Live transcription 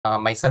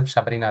Myself,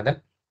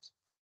 Shabrinathan.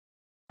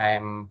 I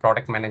am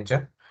product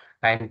manager.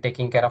 I am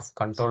taking care of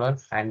controller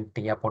and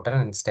TIA portal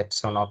and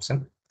stepstone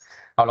option.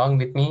 Along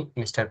with me,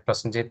 Mr.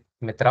 Prasenjit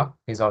Mitra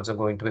is also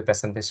going to be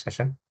present this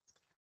session.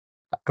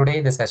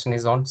 Today, the session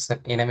is on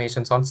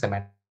innovations on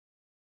Simatic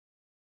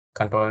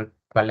controller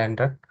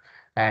 1200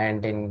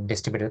 and in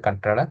distributed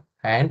controller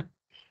and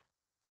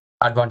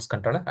advanced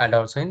controller and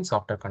also in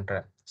software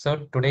controller.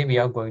 So today we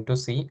are going to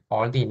see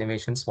all the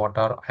innovations what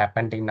are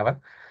happened in our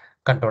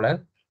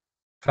controller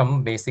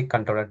from basic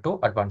controller to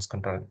advanced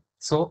controller.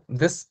 So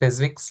this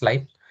specific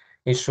slide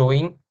is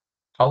showing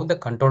how the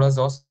controllers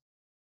are.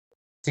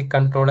 Basic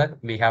controller,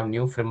 we have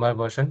new firmware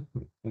version,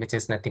 which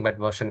is nothing but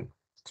version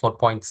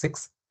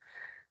 4.6.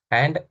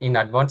 And in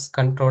advanced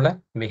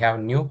controller, we have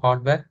new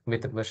hardware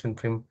with version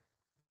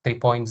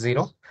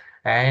 3.0.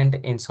 And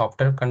in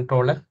software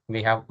controller,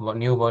 we have a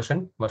new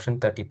version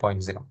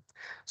 30.0.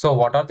 So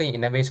what are the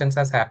innovations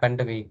has happened?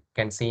 We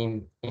can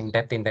see in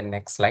depth in the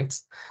next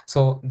slides.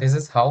 So this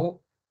is how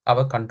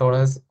our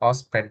controllers are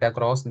spread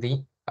across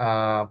the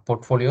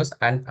portfolios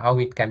and how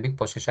it can be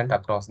positioned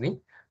across the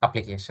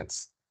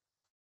applications.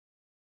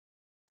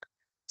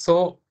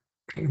 So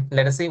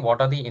let us see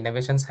what are the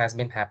innovations has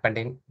been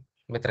happening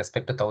with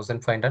respect to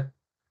 1500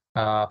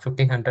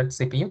 1500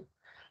 CPU,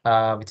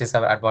 which is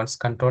our advanced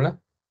controller.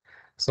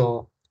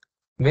 So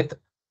with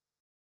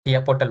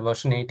TIA Portal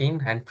version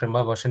 18 and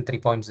firmware version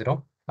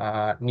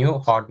 3.0, new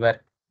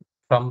hardware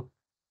from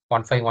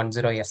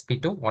 1510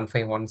 SP to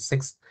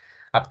 1516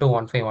 up to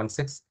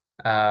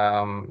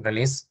 1516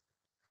 release.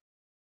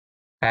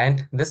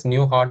 And this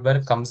new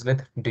hardware comes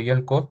with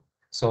dual core.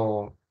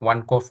 So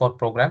one core for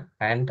program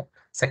and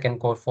second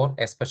core for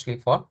especially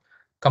for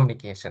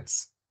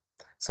communications.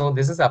 So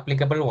this is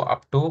applicable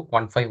up to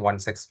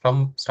 1516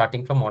 from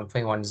starting from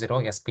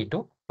 1510 SP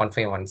to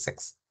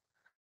 1516.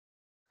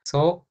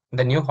 So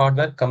the new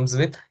hardware comes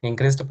with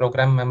increased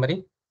program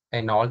memory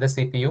in all the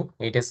CPU.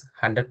 It is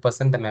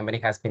 100% the memory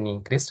has been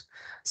increased.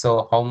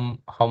 So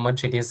how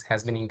much it is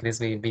has been increased,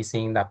 we will be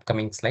seeing in the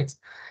upcoming slides.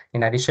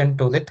 In addition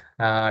to that,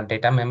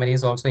 data memory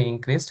is also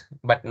increased,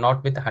 but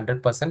not with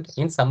 100%.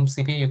 In some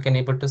CPU, you can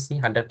able to see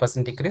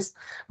 100% decrease,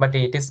 but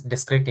it is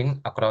discrete in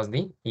across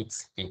the each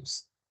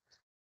CPUs.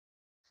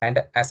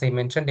 And as I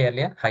mentioned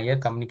earlier, higher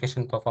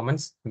communication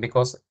performance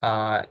because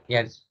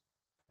yeah,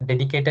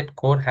 dedicated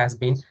core has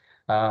been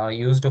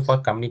used for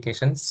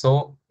communication.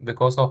 So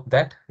because of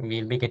that,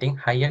 we'll be getting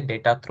higher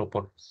data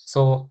throughput.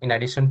 So in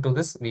addition to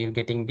this, we're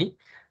getting the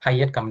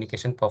higher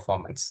communication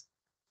performance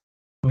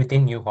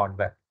within new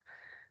hardware.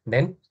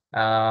 Then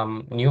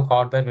new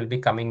hardware will be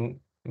coming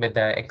with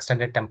the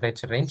extended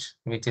temperature range,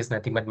 which is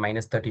nothing but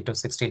 -30 to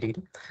 60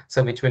 degree.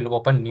 So which will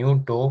open new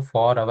door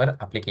for our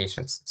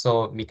applications.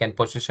 So we can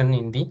position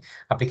in the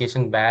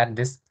application where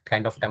this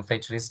kind of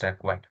temperature is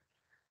required.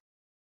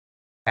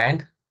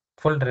 And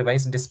full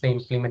revised display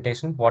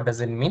implementation, what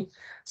does it mean?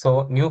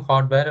 So new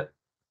hardware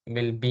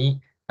will be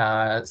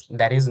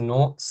there is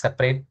no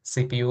separate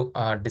CPU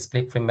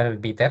display firmware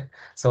will be there.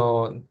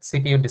 So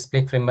CPU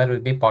display firmware will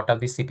be part of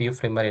the CPU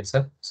firmware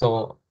itself.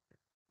 So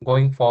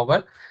going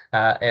forward,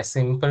 a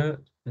simple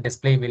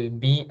display will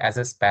be as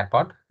a spare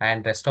part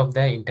and rest of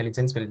the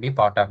intelligence will be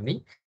part of the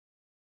CPU.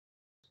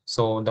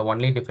 So the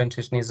only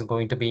differentiation is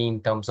going to be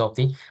in terms of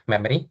the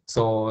memory.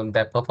 So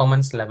the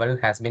performance level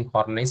has been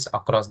harmonized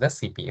across the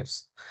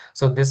CPUs.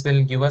 So this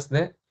will give us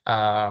the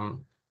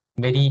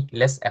very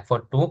less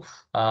effort to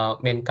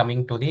when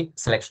coming to the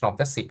selection of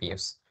the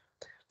CPUs.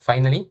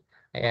 Finally,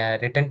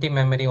 retentive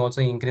memory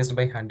also increased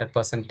by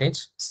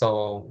 100%.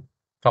 So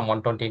from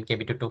 128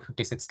 KB to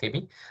 256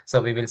 KB.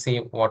 So we will see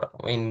what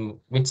in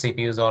which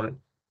CPUs or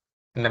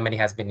memory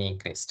has been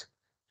increased.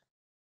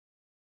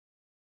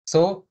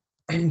 So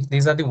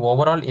these are the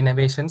overall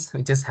innovations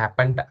which has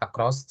happened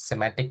across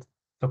Simatic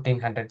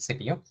 1500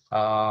 CPU,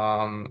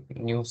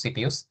 new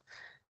CPUs.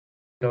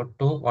 To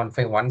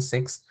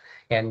 1516,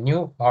 a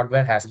new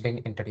hardware has been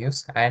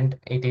introduced and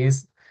it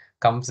is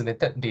comes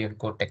with a dual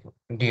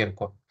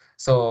core.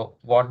 So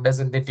what does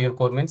the dual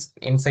core means?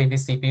 Inside the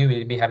CPU we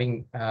will be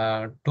having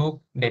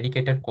two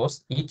dedicated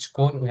cores. Each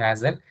core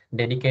has a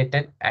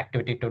dedicated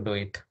activity to do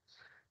it.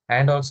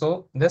 And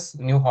also this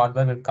new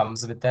hardware will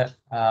comes with a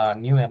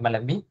new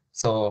MLFB.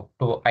 So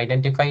to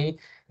identify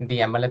the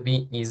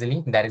MLFB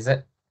easily, there is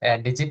a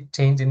digit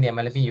change in the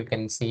MLFB. You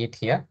can see it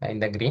here in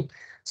the green.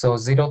 So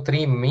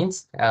 03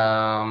 means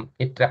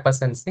it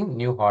represents the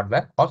new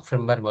hardware or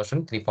firmware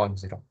version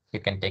 3.0. You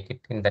can take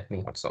it in that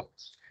way also.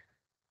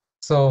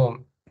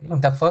 So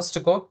the first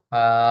core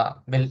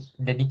will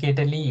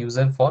dedicatedly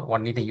user for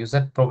only the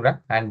user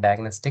program and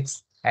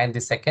diagnostics, and the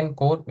second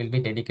core will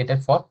be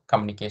dedicated for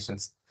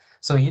communications.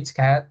 So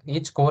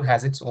each core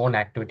has its own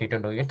activity to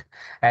do it.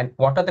 And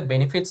what are the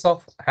benefits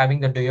of having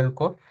the dual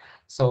core?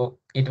 So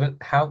it will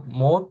have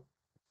more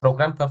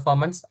program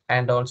performance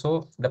and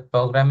also the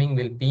programming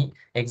will be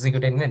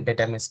executed in a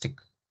deterministic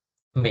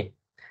way.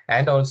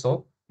 And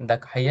also the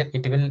higher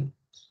it will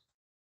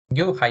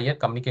give higher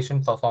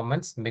communication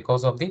performance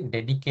because of the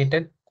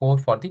dedicated core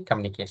for the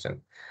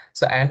communication.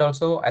 So, and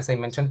also, as I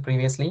mentioned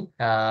previously,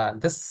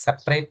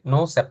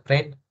 no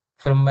separate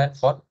firmware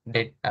for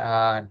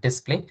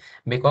display,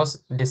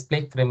 because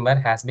display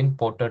firmware has been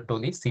ported to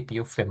the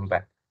CPU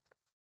firmware.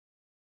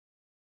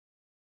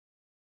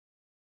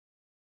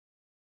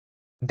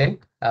 Then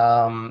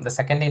the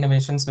second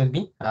innovations will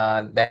be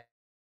there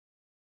is an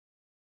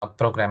increase in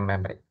program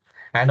memory.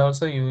 And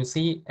also you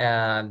see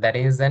there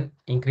is an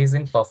increase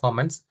in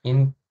performance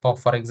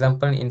for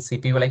example, in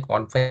CPU like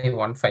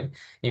 1515,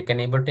 you can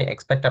able to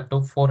expect up to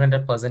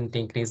 400%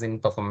 increase in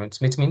performance,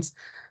 which means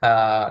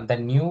the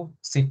new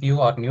CPU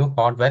or new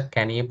hardware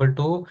can able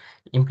to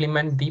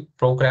implement the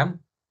program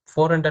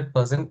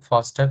 400%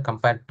 faster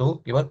compared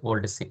to your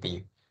old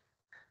CPU.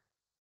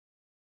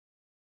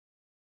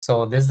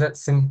 So this is a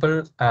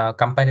simple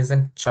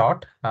comparison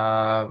chart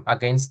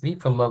against the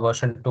firmware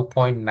version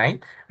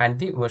 2.9 and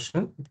the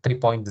version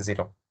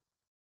 3.0.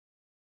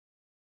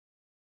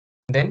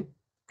 Then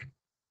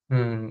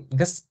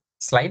this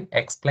slide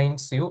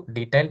explains you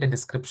detailed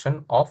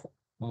description of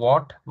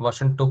what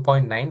version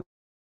 2.9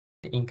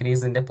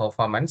 increase in the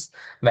performance,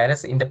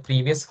 whereas in the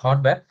previous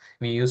hardware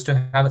we used to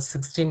have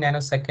 16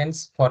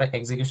 nanoseconds for an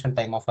execution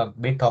time of a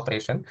bit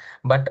operation,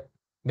 but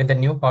with the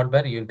new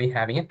hardware you'll be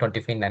having a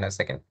 25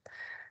 nanosecond.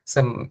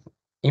 Some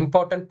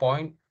important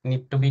point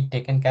need to be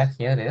taken care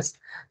here is,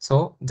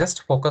 so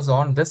just focus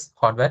on this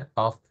hardware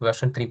of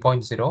version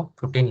 3.0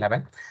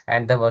 1511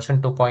 and the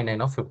version 2.9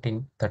 of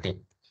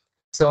 1513.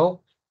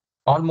 So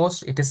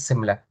almost it is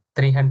similar,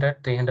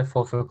 300 300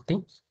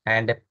 450,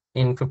 and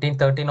in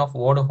 1513 of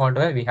old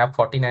hardware we have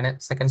 40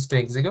 nanoseconds to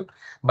execute,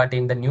 but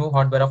in the new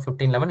hardware of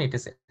 1511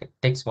 it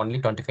takes only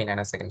 25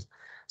 nanoseconds.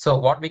 So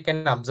what we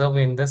can observe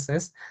in this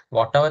is,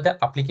 whatever the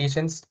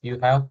applications you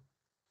have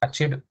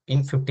achieved in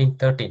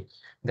 1513,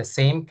 the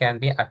same can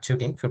be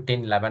achieved in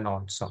 1511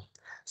 also.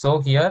 So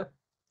here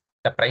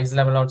the price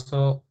level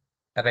also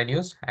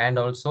reduced, and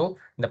also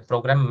the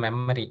program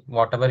memory,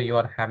 whatever you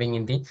are having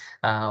in the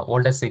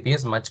older CPU,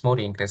 is much more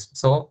increased.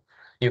 So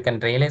you can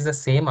realize the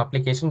same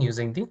application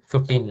using the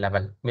 15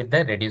 level with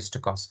the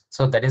reduced cost.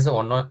 So that is the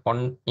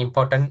one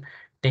important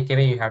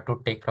takeaway you have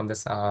to take from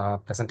this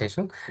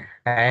presentation.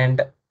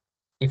 And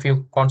if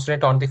you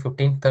concentrate on the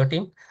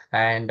 1513,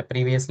 and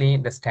previously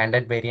the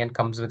standard variant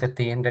comes with a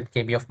 300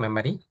 KB of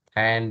memory,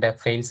 and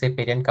fail-safe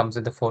variant comes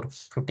with the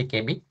 450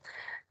 KB,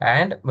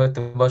 and with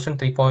version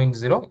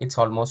 3.0 it's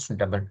almost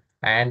double.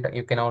 And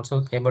you can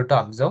also able to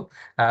observe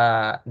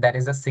there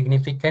is a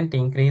significant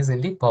increase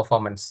in the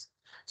performance,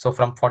 so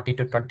from 40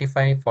 to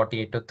 25,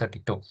 48 to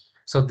 32.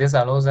 So this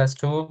allows us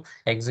to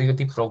execute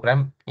the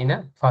program in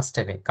a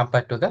faster way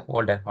compared to the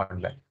older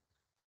hardware.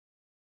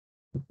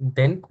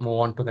 Then move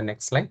on to the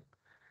next slide.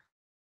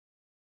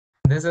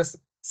 This is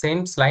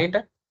same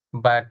slide,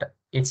 but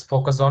it's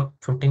focused on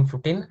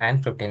 1515 and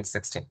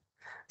 1516.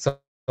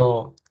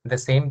 So the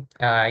same,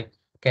 I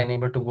can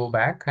able to go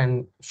back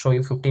and show you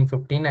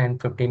 1515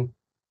 and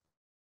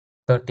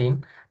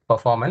 1513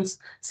 performance.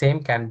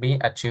 Same can be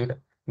achieved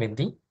with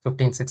the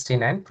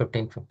 1516 and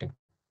 1515.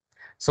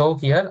 So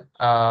here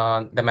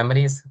the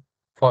memory is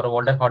for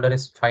older hardware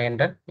is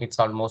 500. It's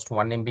almost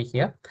 1 MB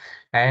here.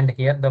 And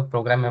here the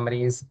program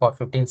memory is for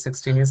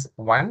 1516 is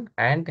 1,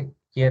 and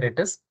here it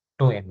is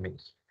 2 MB.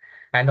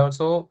 And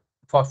also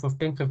for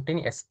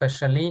 1515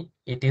 especially,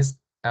 it is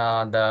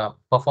the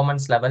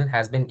performance level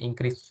has been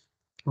increased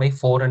by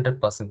 400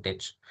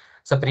 percentage.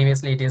 So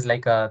previously it is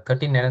like a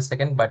 13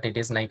 nanosecond, but it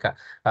is like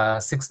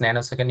a 6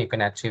 nanosecond you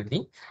can achieve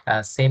the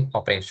same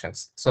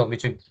operations, so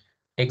which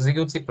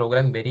executes the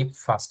program very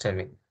faster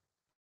way.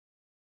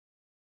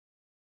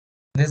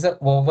 This is an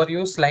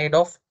overview slide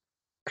of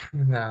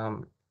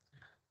um,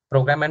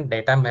 program and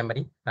data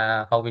memory,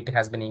 how it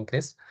has been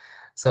increased.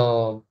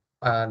 So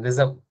this is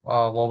a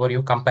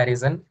overview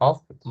comparison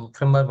of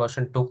firmware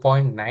version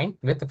 2.9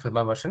 with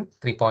firmware version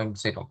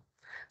 3.0.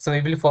 So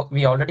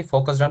we already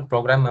focused on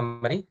program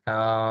memory.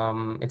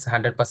 It's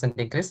 100%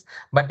 increase,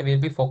 but we'll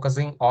be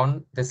focusing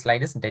on this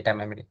slide is data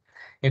memory.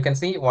 You can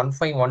see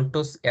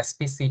 1512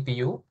 SP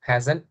CPU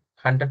has an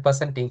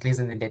 100% increase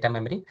in the data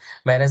memory,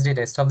 whereas the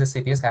rest of the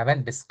CPUs have a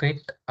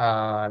discrete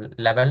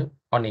level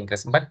on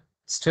increase. But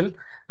still,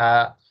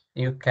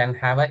 you can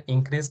have an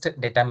increased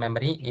data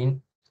memory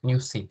in new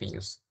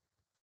CPUs.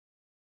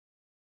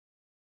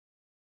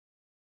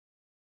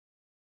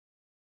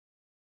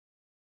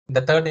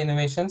 The third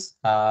innovations,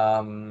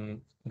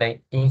 the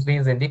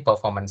increase in the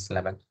performance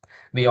level.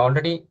 We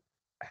already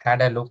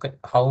had a look at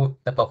how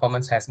the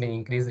performance has been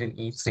increased in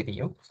each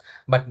CPU.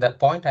 But the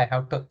point I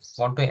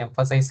want to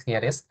emphasize here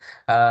is,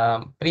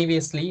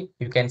 previously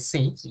you can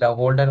see the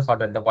older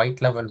hardware, the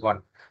white level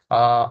one,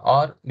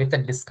 or with a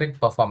discrete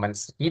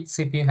performance. Each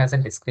CPU has a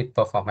discrete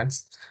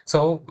performance.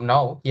 So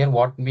now here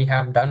what we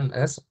have done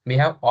is we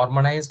have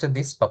harmonized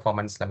this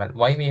performance level.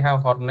 Why we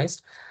have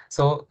harmonized?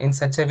 So in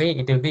such a way,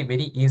 it will be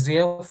very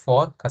easier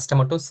for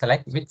customer to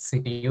select which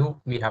CPU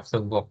we have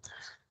to go.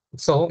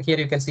 So here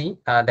you can see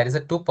there is a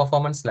two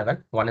performance level.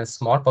 One is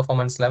small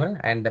performance level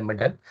and the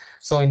middle.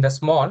 So in the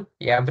small,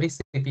 every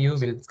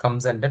CPU will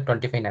comes under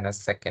 25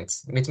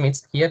 nanoseconds, which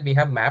means here we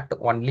have mapped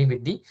only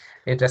with the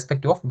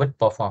respect of bit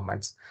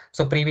performance.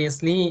 So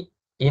previously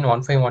in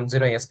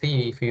 1510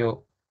 SP, if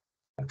your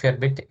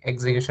bit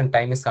execution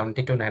time is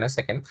 72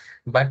 nanoseconds,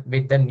 but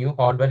with the new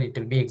hardware, it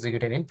will be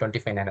executed in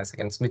 25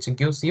 nanoseconds, which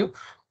gives you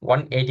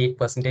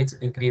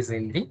 188% increase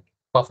in the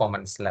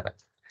performance level.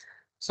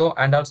 So,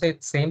 and also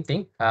it's same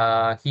thing.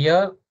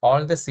 Here,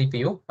 all the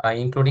CPU,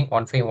 including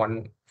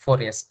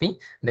 1514 SP,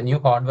 the new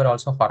hardware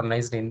also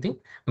harmonized in the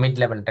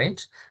mid-level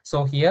range.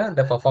 So here,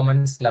 the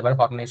performance level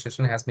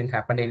harmonization has been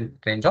happened in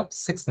range of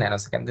 6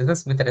 nanoseconds.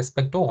 This is with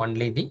respect to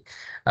only the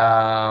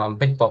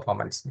bit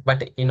performance.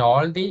 But in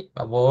all the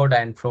word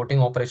and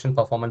floating operation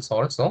performance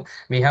also,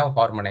 we have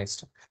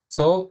harmonized.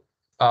 So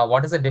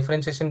what is the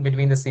differentiation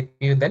between the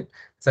CPU then?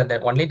 So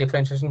the only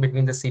differentiation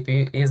between the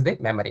CPU is the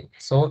memory.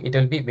 So it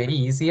will be very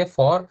easier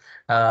for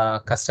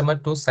customer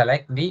to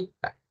select the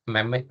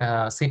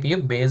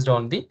CPU based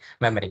on the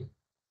memory.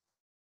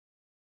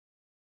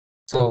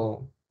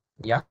 So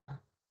yeah,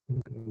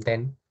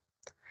 then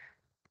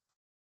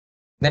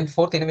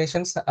fourth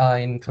innovations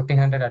in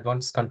 1500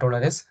 advanced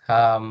controller is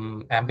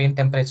ambient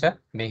temperature.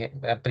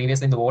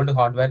 Previously the old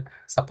hardware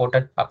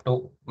supported up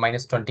to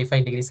minus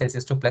 25 degrees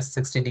Celsius to plus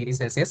 60 degrees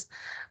Celsius.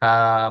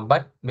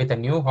 But with the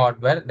new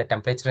hardware, the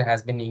temperature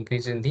has been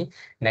increased in the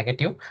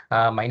negative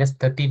minus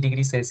 30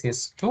 degrees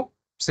Celsius to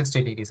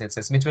 60 degrees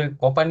Celsius, which will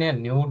open a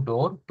new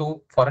door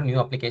to for a new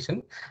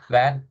application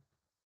where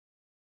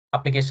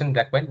application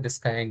require this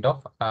kind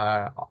of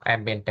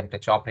ambient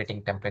temperature,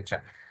 operating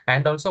temperature.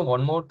 And also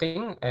one more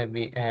thing,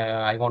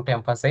 I want to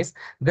emphasize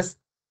this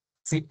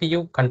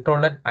CPU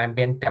controller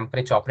ambient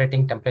temperature,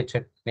 operating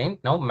temperature name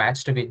now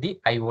matched with the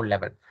IO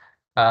level.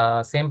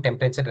 Same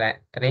temperature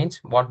range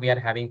what we are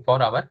having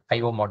for our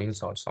IO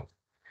modules also.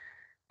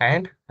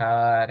 And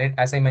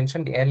as I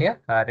mentioned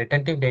earlier,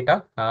 retentive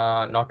data,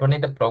 not only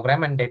the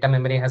program and data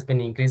memory has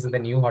been increased in the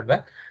new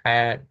hardware,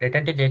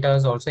 retentive data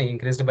is also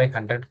increased by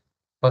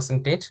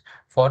 100%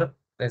 for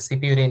the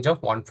CPU range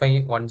of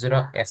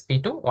 1510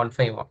 SP to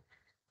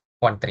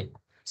 1513.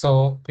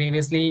 So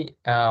previously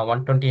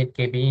 128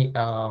 KB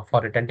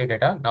for retentive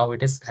data, now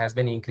it is has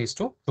been increased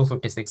to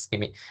 256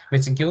 KB,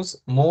 which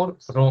gives more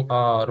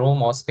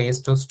room or space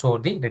to store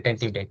the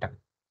retentive data.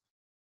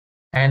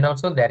 And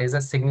also there is a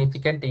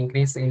significant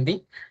increase in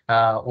the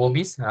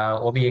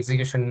OB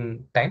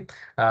execution time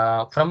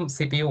from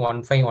CPU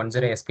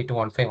 1510 SP to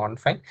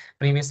 1515.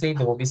 Previously,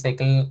 the OB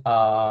cycle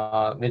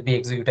will be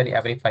executed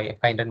every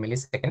 500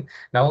 milliseconds.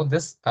 Now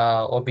this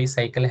OB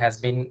cycle has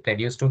been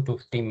reduced to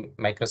 250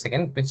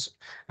 microseconds,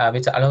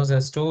 which allows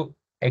us to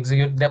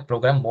execute the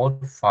program more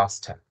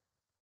faster.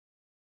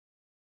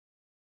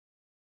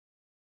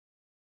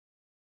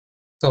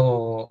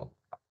 So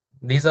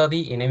these are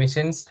the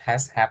innovations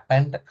has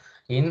happened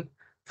in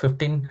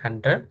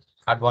 1500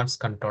 advanced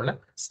controller,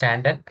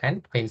 standard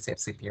and fail-safe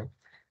CPU.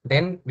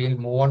 Then we'll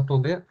move on to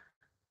the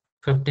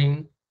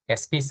 1500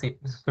 SP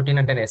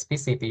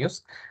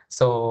CPUs.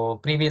 So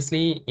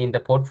previously in the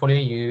portfolio,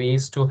 you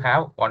used to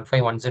have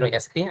 1510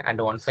 SP and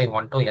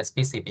 1512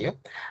 SP CPU.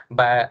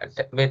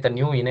 But with the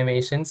new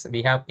innovations,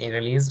 we have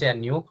released a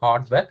new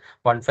hardware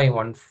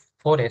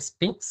 1514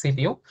 SP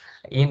CPU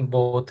in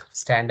both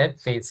standard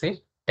fail-safe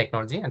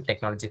technology and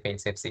technology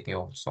fail-safe CPU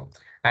also.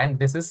 And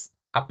this is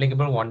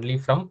applicable only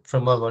from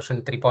firmware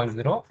version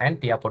 3.0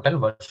 and TIA Portal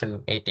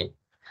version 18.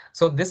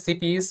 So this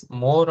CPU is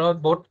more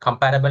about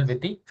comparable with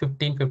the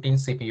 1515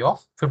 CPU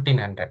of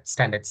 1500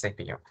 standard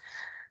CPU.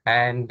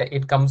 And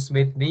it comes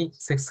with the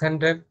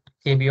 600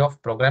 KB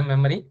of program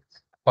memory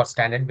for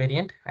standard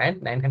variant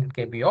and 900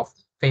 KB of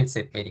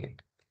fail-safe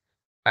variant.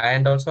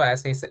 And also,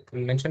 as I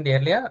mentioned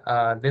earlier,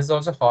 this is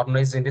also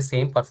harmonized in the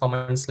same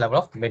performance level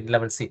of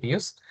mid-level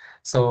CPUs.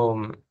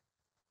 So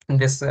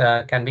this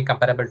can be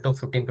comparable to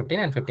 1515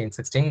 and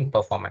 1516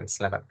 performance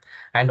level.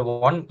 And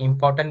one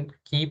important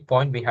key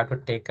point we have to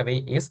take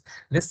away is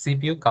this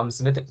CPU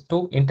comes with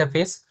two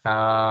interface,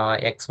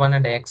 X1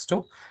 and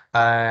X2,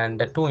 and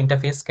the two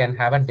interface can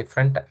have a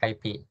different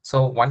IP.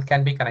 So one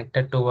can be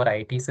connected to your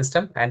IT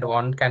system and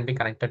one can be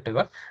connected to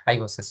your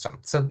IO system.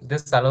 So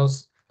this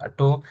allows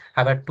to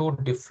have a two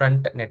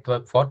different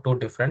network for two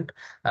different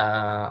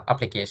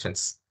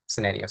applications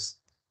scenarios.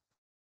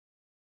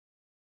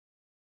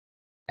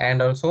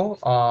 And also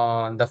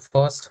the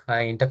first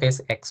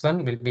interface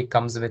X1 will be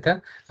comes with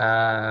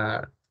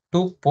a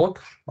two port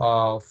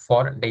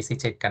for daisy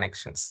chain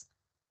connections.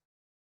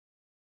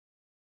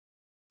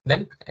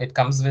 Then it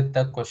comes with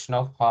the question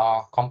of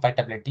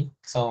compatibility.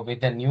 So with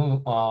the new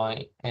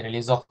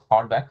release of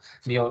hardware,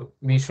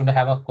 we should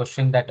have a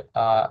question that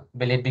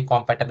will it be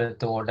compatible with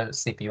the older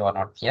CPU or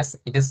not? Yes,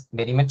 it is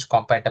very much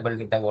compatible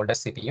with the older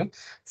CPU,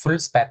 full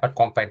spare part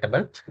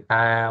compatible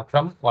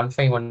from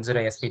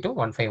 1510 SP to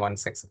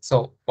 1516.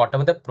 So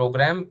whatever the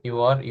program you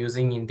are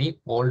using in the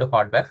old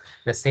hardware,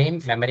 the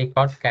same memory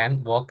card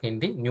can work in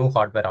the new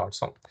hardware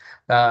also.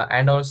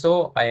 And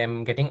also I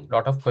am getting a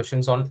lot of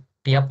questions on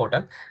TIA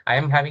portal. I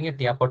am having a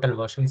TIA portal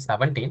version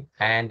 17,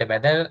 and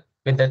whether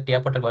with the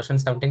TIA portal version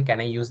 17, can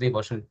I use the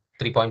version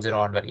 3.0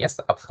 hardware? Yes,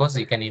 of course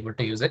you can able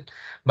to use it,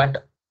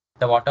 but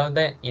the what are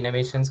the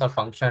innovations or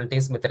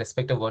functionalities with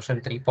respect to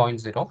version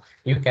 3.0,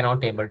 you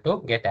cannot able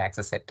to get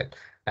access at it.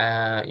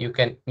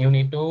 You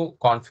need to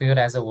configure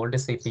as a old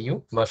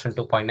CPU version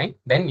 2.9,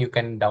 then you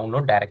can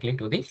download directly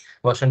to the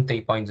version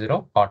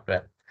 3.0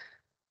 hardware.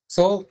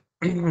 So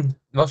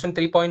version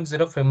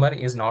 3.0 firmware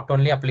is not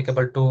only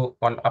applicable to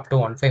one up to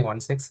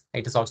 1516,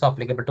 it is also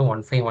applicable to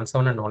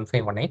 1517 and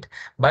 1518,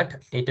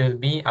 but it will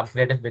be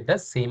upgraded with the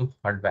same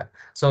hardware.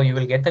 So you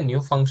will get the new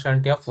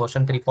functionality of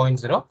version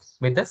 3.0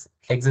 with this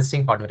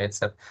existing hardware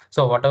itself.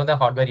 So whatever the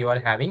hardware you are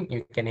having,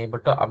 you can able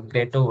to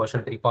upgrade to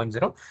version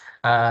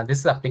 3.0. This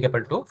is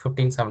applicable to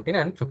 1517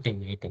 and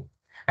 1518.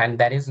 And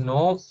there is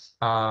no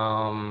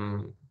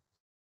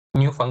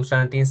new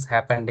functionalities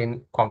happened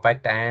in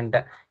compact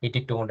and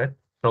 8200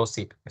 Pro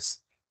CPUs.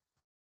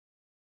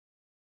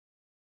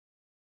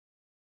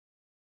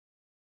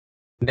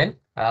 Then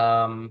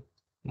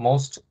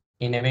most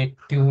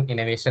innovative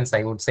innovations,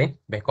 I would say,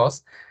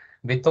 because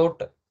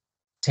without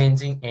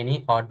changing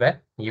any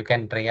hardware, you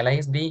can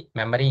realize the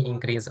memory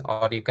increase,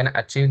 or you can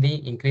achieve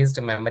the increased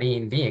memory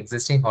in the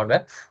existing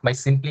hardware by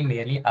simply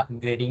merely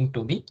upgrading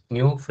to the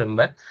new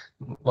firmware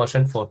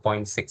version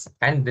 4.6.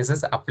 And this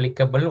is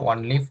applicable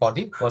only for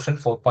the version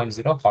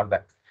 4.0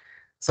 hardware.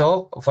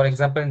 So, for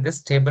example,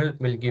 this table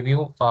will give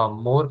you a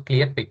more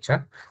clear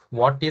picture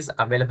what is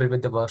available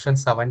with the version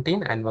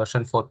 17 and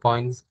version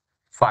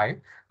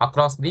 4.5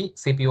 across the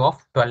CPU of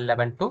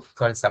 1211 to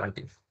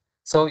 1217.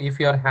 So,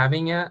 if you are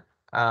having a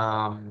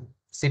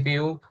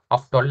CPU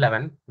of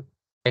 1211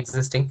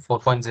 existing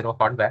 4.0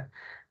 hardware,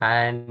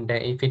 and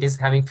if it is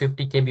having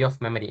 50 KB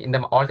of memory, in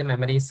the all the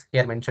memories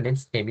here mentioned in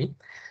KB,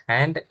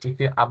 and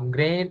if you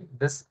upgrade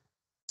this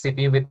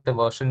CPU with the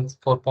version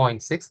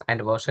 4.6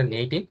 and version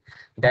 18,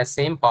 the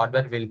same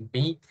hardware will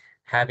be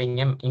having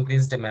an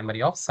increased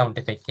memory of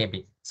 75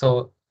 KB.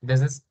 So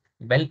this is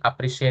well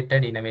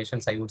appreciated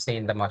innovations, I would say,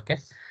 in the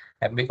market,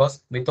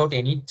 because without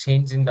any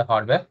change in the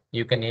hardware,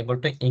 you can able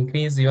to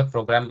increase your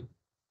program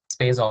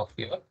space of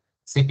your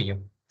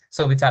CPU.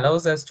 So which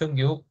allows us to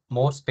give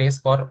more space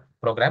for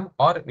program,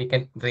 or we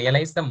can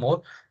realize the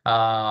more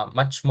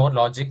much more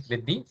logic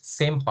with the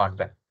same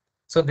hardware.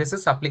 So this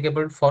is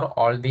applicable for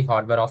all the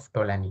hardware of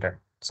 1200.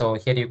 So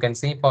here you can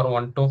see for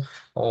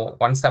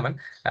 1217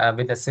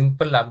 with a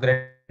simple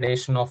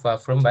upgradation of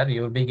firmware,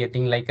 you will be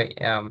getting like a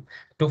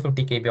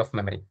 250 KB of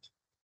memory,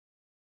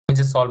 which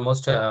is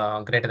almost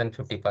greater than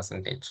 50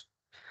 percentage.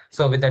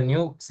 So with the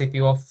new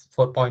CPU of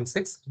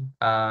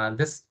 4.6,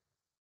 this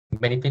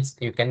benefits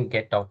you can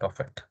get out of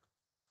it.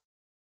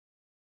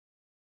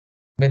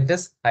 With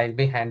this, I'll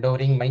be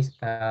handovering my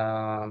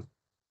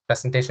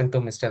presentation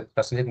to Mr.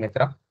 Prasenjit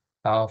Mitra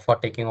for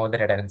taking over the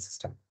redundant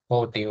system.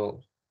 Over to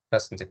you,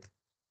 Prasenjit.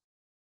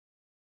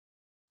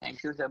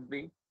 Thank you,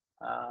 Jabri.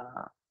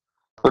 Uh,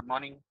 Good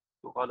morning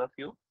to all of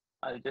you.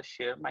 I'll just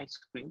share my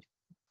screen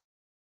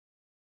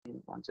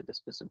once it is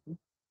visible.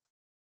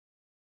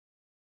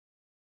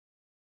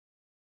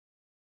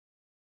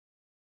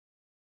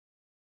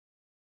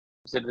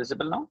 Is it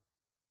visible now?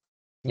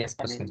 Yes,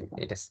 Can you, Prasenjit,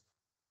 it is.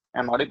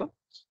 I'm audible?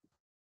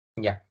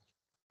 Yeah.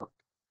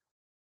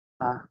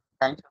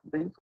 Thanks,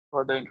 Jabri,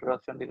 for the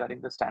introduction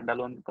regarding the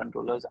standalone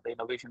controllers and the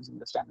innovations in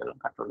the standalone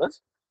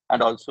controllers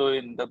and also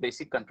in the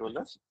basic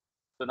controllers.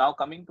 So now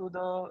coming to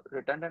the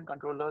redundant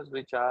controllers,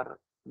 which are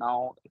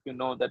now, if you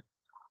know that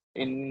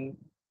in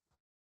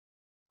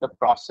the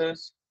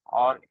process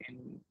or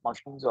in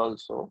machines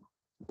also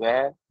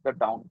where the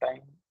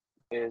downtime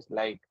is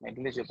like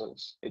negligible.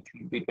 It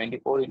should be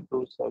 24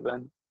 into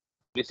 7,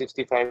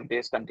 365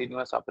 days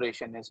continuous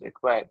operation is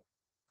required.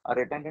 A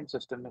redundant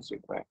system is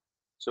required.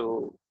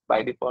 So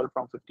by default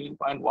from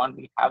 15.1,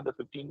 we have the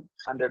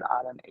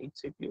 1500R and 8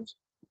 CPUs,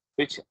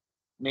 which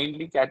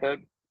mainly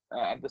catered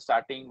at the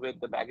starting with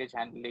the baggage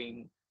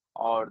handling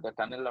or the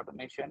tunnel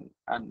automation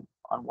and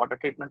on water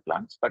treatment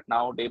plants. But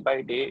now day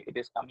by day, it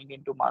is coming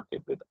into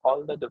market with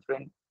all the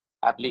different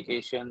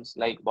applications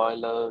like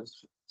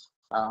boilers,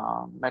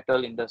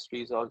 metal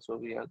industries. Also,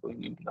 we are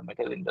going into the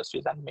metal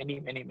industries and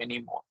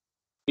many more.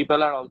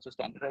 People are also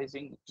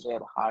standardizing their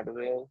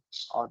hardware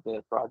or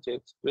their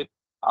projects with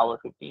our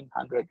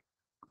 1500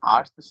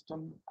 R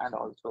system, and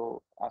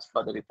also as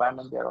per the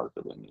requirement, they are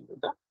also going into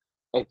the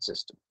H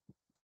system.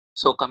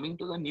 So coming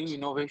to the new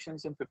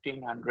innovations in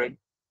 1500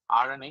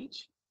 R and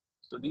H.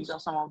 So these are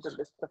some of the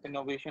list of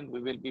innovation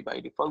we will be by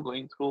default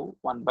going through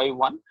one by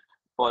one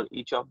for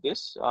each of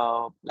this.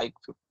 Like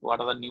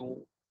what are the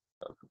new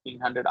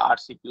 1500 R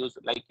CPUs?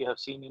 Like you have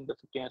seen in the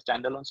 1500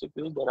 standalone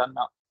CPUs, there are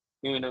now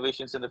new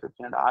innovations in the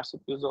 1500 R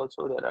CPUs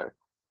also. There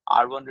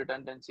are R1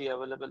 redundancy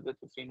available with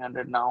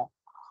 1500 now.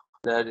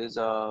 There is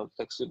a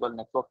flexible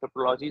network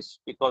topologies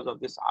because of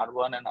this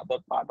R1 and other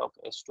part of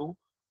S2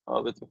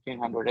 with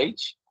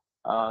 1500H.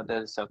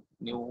 There is a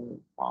new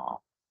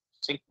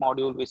sync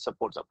module which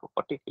supports up to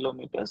 40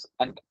 kilometers.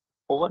 And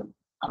over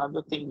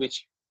another thing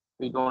which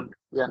we are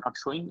not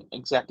showing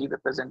exactly the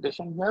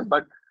presentation here,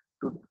 but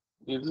to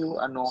give you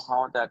a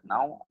know-how that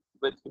now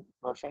with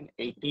version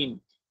 18,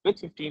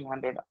 with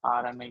 1500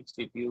 RMH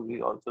CPU,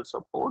 we also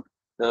support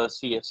the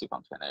CFC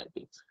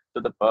functionality.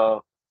 So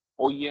the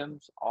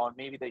OEMs or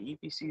maybe the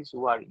EPCs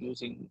who are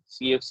using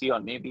CFC, or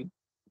maybe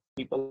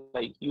people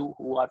like you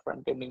who are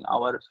front-ending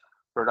our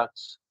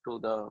products to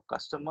the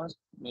customers,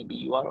 maybe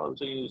you are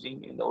also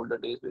using in the older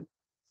days with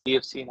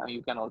CFC. Now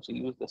you can also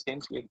use the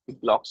same CFC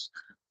blocks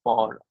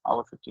for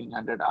our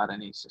 1500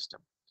 RNA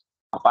system.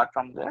 Apart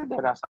from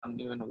there are some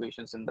new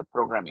innovations in the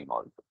programming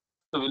also.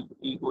 So we'll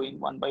be going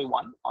one by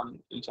one on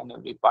each and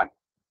every part.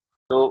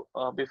 So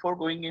before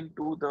going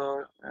into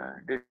the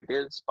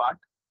details part,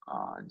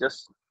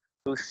 just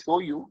to show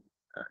you,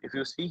 if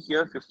you see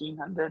here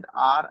 1500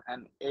 R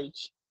and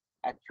H,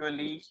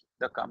 actually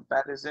the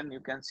comparison you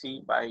can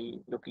see by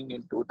looking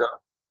into the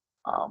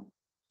um,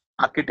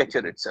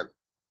 architecture itself.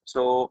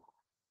 So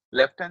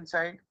left hand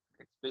side,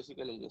 it's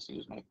basically just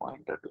use my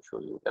pointer to show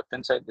you. Left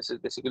hand side, this is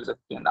basically the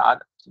 15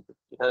 R.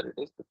 Here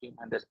it is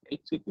 1500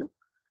 HCQ.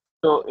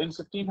 So in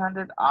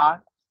 1500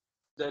 R,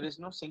 there is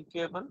no sync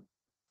cable,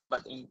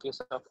 but in case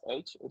of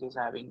H, it is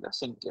having the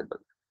sync cable.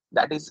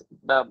 That is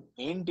the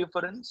main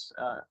difference,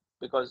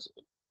 because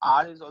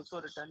R is also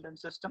a redundant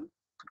system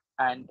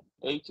and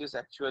H is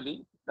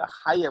actually the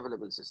high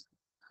available system.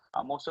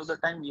 Most of the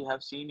time we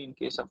have seen in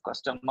case of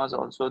customers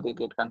also, they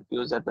get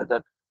confused that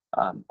whether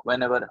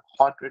whenever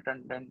hot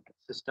redundant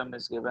system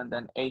is given,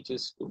 then H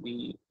is to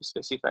be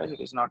specified.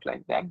 It is not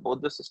like that.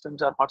 Both the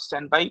systems are hot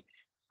standby.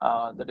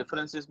 The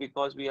difference is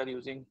because we are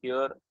using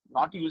here,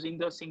 not using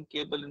the sync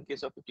cable in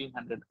case of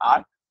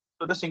 1500R.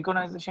 So the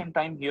synchronization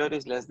time here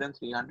is less than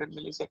 300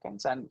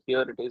 milliseconds, and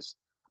here it is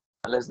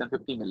less than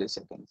 50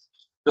 milliseconds.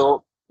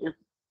 So if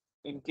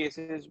in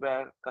cases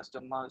where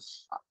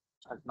customers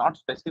has not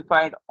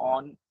specified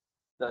on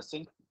the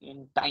sync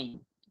in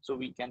time, so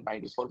we can by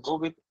default go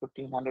with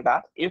 1500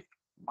 hours if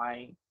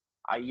my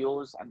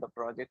IOs and the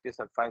project is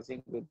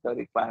sufficing with the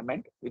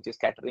requirement which is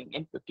catering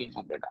in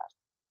 1500 hours.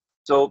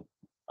 So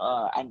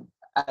and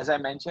as I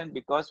mentioned,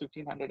 because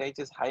 1500H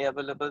is high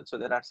available, so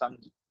there are some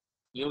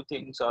new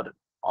things or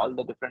all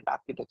the different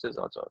architectures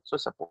also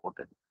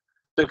supported.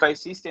 So if I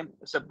see step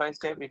by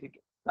step, if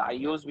the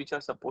IOs which are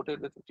supported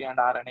with 50 and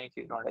RNA,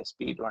 you know,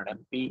 SP, you know,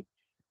 MP,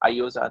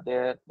 IOs are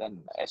there, then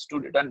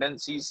S2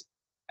 redundancies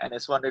and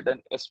S1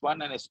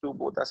 and S2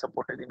 both are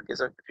supported in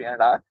case of 50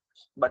 and R.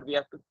 But we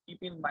have to keep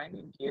in mind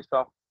in case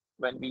of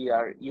when we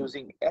are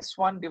using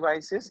S1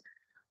 devices,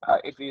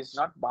 it is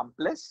not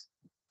bumpless.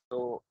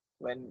 So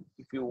when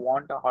if you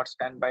want a hot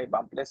standby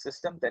bumpless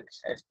system, then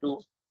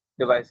S2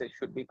 devices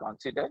should be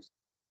considered.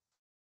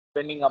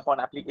 Depending upon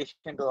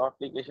application to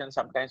application,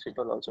 sometimes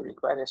people also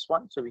require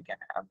S1, so we can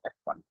have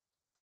F1.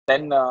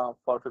 Then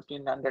for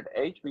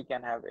 1500H, we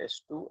can have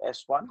S2,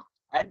 S1,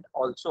 and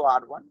also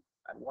R1.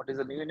 And what is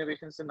the new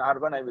innovations in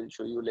R1, I will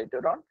show you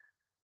later on.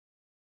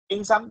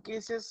 In some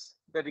cases,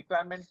 the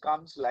requirement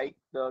comes like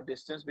the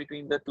distance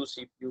between the two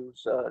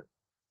CPUs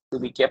to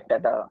be kept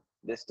at a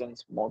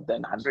distance more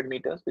than 100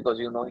 meters, because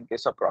you know in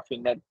case of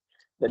Profinet,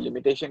 the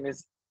limitation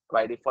is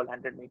by default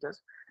 100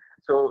 meters.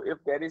 So if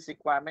there is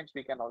requirements,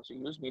 we can also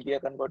use media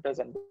converters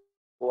and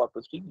go up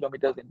to 3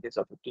 kilometers in case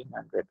of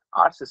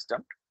 1500R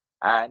system.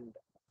 And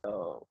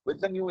with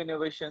the new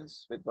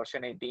innovations with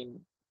version 18,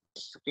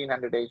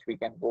 1500H, we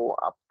can go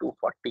up to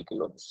 40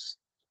 kilometers.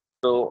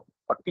 So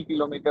 40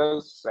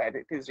 kilometers where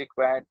it is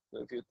required.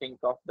 So if you think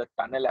of the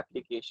tunnel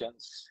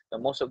applications, the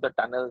most of the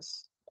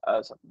tunnels,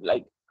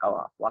 like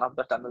one of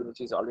the tunnel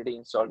which is already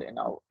installed in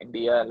our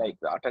India, like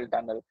the Atal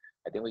tunnel,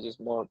 I think which is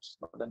more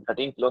than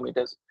 13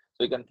 kilometers.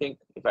 So you can think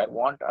if I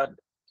want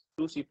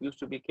two CPUs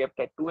to be kept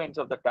at two ends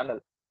of the tunnel,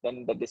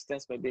 then the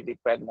distance may be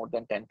required more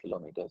than 10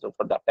 kilometers. So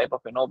for that type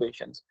of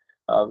innovations,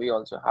 we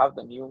also have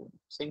the new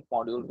sync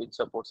module which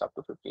supports up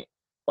to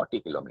 40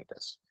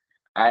 kilometers.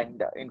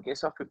 And in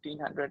case of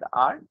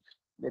 1500R,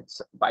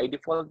 it's by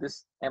default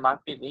this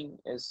MRP ring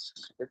is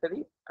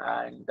mandatory,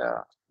 and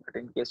but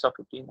in case of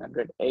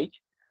 1500H,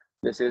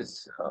 this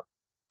is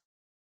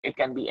it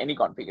can be any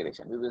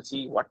configuration. We will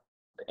see what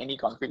any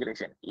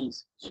configuration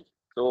is.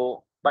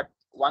 So, but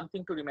one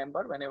thing to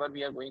remember, whenever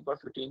we are going for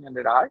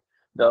 1500R,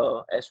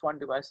 the S1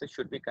 devices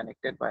should be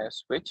connected by a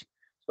switch.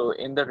 So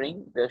in the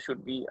ring, there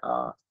should be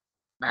a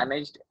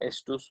managed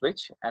S2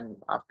 switch, and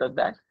after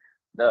that,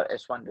 the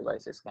S1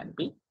 devices can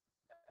be.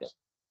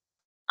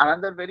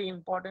 Another very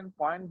important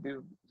point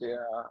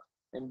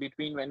in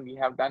between, when we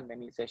have done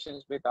many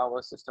sessions with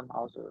our system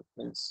houses,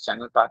 means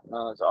channel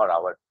partners or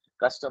our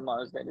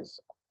customers, there is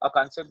a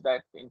concept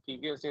that in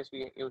previous days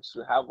we used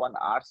to have one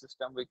R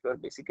system, which were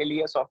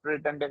basically a software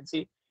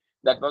redundancy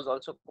that was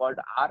also called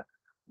R.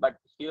 But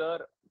here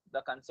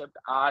the concept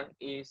R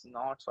is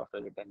not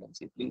software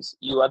redundancy. Please,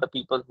 you are the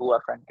people who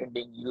are front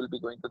ending, you will be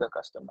going to the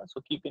customer.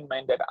 So keep in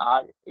mind that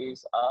R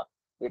is a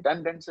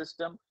redundant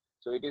system.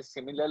 So it is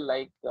similar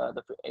like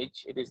the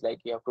H. It is like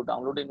you have to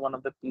download in one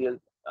of the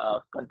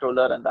PL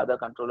controller, and the other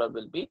controller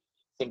will be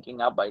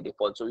syncing up by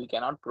default. So we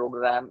cannot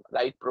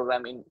write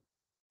program in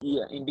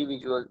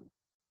individual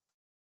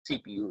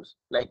CPUs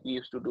like we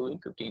used to do in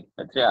 15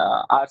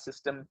 our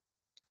system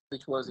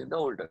which was in the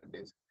older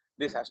days.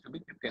 This has to be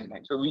kept in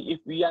mind. So if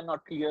we are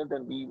not clear,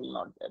 then we will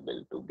not be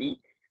able to be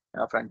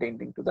front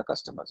ending to the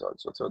customers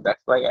also. So that's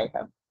why I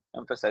have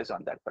emphasized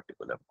on that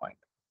particular point.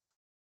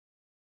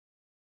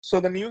 So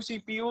the new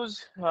CPUs,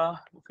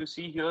 if you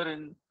see here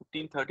in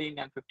 1513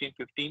 and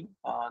 1515,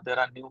 there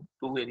are new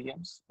two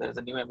variants. There is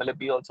a new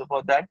MLFB also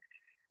for that,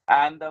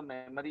 and the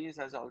memories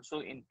has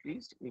also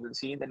increased. We will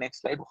see in the next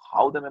slide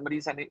how the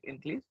memories have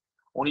increased.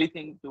 Only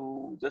thing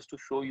to just to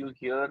show you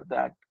here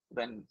that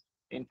when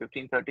in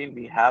 1513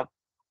 we have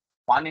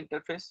one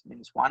interface,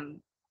 means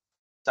one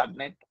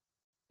subnet.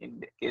 In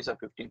the case of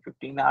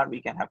 1515R, we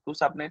can have two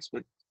subnets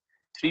with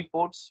three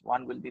ports.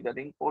 One will be the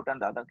ring port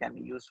and the other can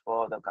be used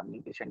for the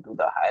communication to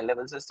the higher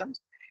level systems.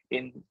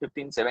 In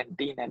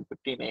 1517 and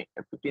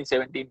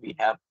 1517, we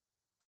have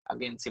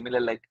again similar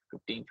like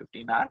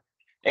 1515R.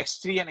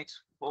 X3 and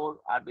X4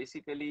 are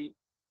basically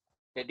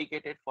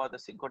dedicated for the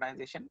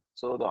synchronization.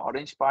 So the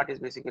orange part is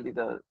basically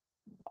the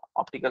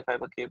optical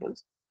fiber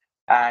cables.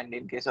 And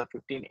in case of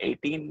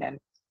 1518 and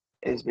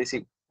is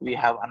basic, we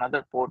have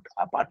another port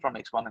apart from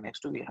X1 and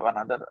X2, we have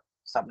another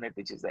subnet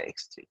which is the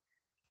X3,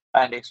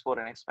 and X4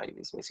 and X5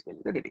 is basically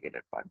the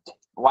dedicated part.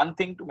 One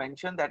thing to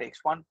mention that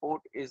X1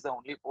 port is the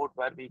only port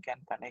where we can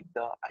connect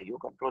the IO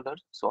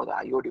controllers. So the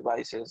IO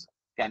devices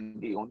can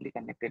be only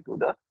connected to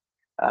the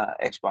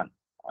X1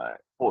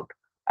 port.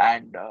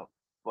 And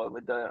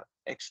with the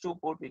X2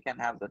 port, we can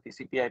have the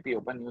TCP/IP,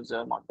 open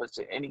user, Modbus,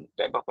 any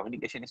type of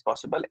communication is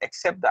possible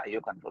except the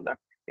IO controller.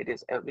 It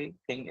is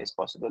everything is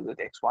possible with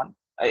X1,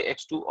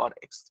 X2 or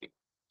X3.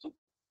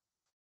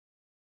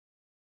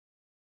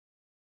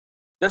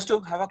 Just to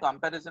have a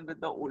comparison with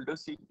the older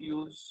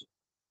CPUs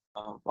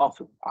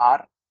of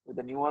R with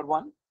the newer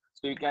one.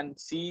 So you can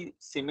see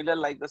similar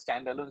like the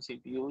standalone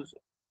CPUs,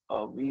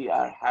 we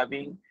are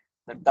having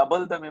the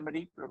double the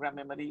memory, program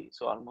memory.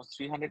 So almost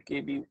 300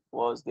 KB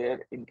was there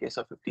in case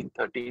of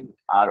 1513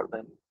 R,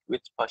 then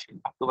with version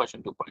up to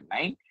version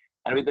 2.9.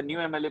 And with the new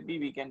MLFB,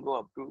 we can go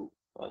up to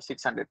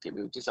 600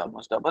 KB, which is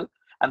almost double.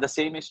 And the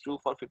same is true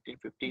for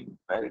 1515,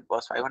 where it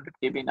was 500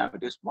 KB, now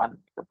it is 1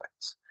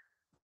 gigabytes.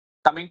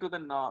 Coming to the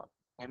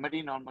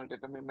memory, normal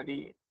data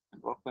memory,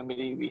 and work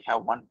memory, we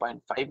have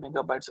 1.5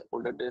 megabytes.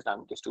 Older days,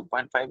 now it is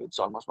 2.5. It's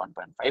almost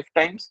 1.5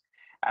 times.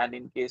 And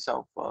in case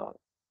of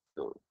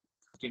so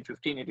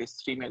 1515, it is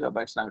 3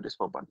 megabytes. Now it is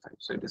 4.5.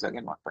 So it is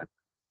again 1.5.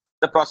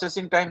 The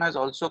processing time has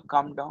also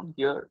come down.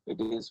 Here it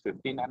is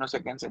 50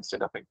 nanoseconds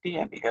instead of 80,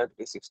 and here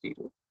it is 60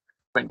 to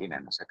 20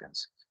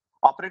 nanoseconds.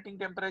 Operating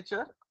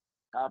temperature,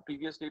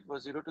 previously it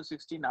was 0 to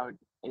 60. Now it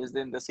is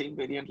in the same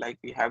variant like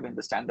we have in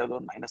the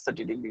standalone, minus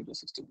 30 degree to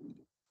 60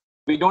 degree.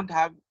 We don't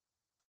have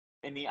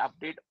any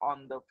update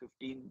on the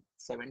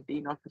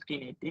 1517 or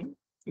 1518.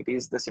 It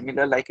is the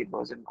similar like it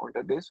was in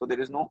older days. So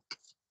there is no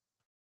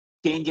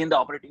change in the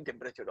operating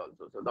temperature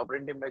also. So the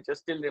operating temperature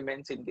still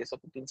remains in case of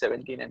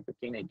 1517 and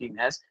 1518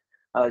 as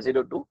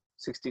 0 to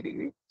 60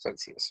 degree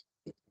Celsius.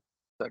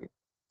 Sorry.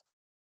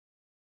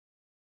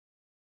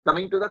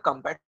 Coming to the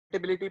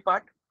compatibility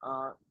part,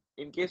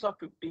 in case of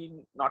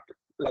 15, not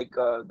like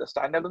the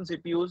standalone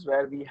CPUs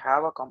where we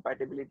have a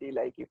compatibility,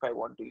 like if I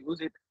want to use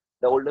it,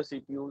 the older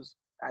CPUs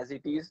as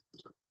it is,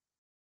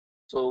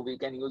 so we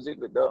can use it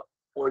with the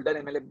older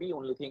MLFB.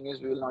 Only thing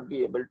is we will not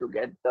be able to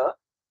get the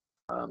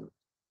um,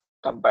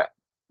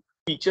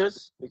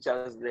 features which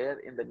are there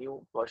in the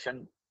new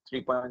version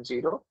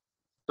 3.0.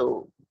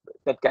 So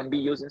that can be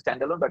used in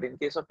standalone, but in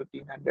case of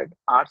 1500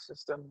 R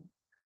system,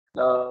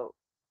 uh,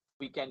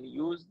 we can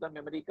use the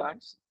memory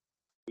cards.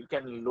 We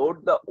can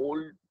load the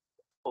old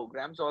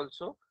programs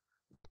also,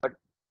 but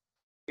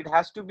it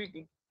has to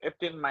be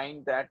kept in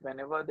mind that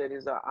whenever there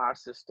is a R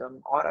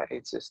system or a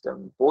H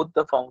system, both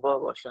the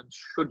firmware versions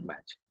should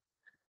match.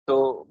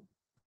 So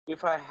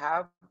if I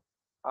have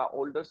a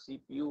older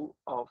CPU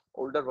of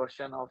older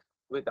version of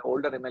with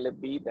older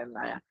MLFB, then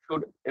I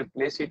should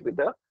replace it with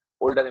the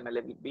older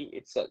MLFB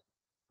itself.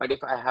 But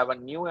if I have a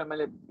new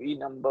MLFB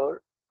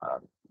number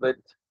with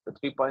the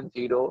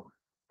 3.0,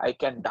 I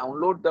can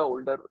download the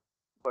older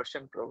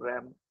version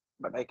program,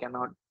 but I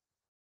cannot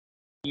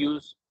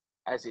use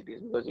as it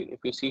is, because if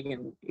you see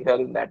in here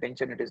in the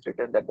attention, it is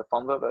written that the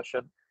firmware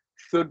version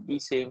should be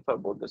same for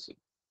both the CPU.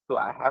 So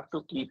I have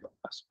to keep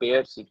a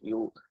spare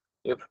CPU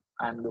if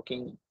I'm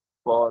looking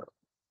for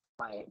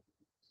my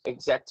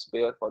exact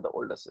spare for the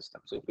older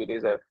system. So if it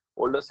is a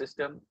older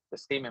system, the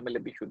same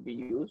MLFB should be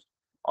used,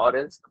 or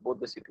else both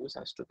the CPUs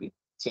has to be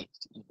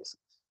changed in this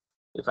case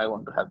if I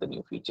want to have the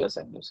new features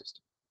and new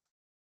system.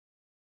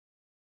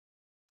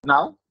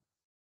 Now,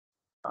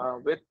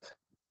 with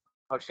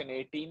version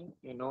 18,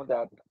 you know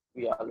that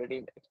we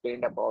already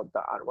explained about the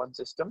R1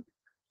 system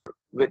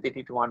with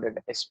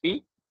 8200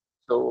 SP.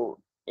 So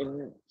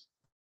in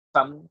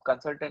some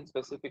consultant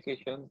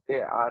specifications,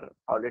 they are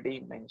already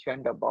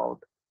mentioned about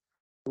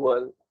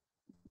dual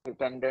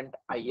redundant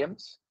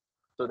IMs.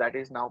 So that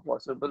is now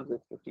possible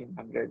with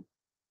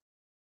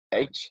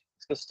 1500H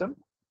system,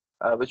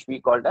 which we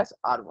called as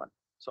R1.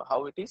 So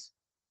how it is?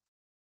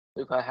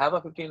 If I have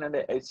a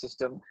 1500H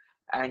system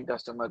and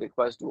customer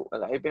requires to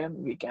alive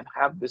in, we can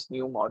have this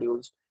new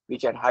modules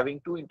which are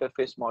having two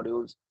interface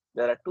modules.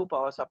 There are two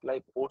power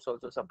supply ports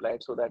also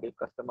supplied, so that if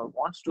customer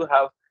wants to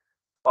have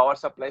power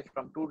supply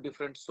from two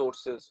different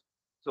sources,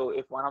 so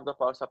if one of the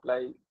power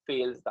supply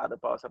fails, the other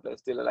power supply is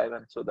still alive,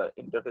 and so the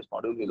interface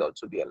module will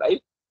also be alive.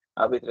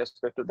 With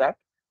respect to that,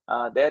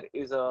 there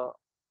is a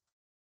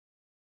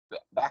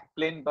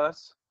backplane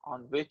bus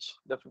on which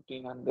the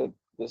 1500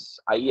 this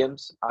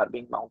IEMs are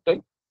being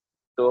mounted.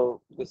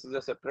 So this is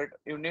a separate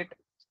unit.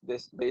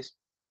 This base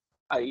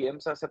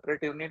IEMs are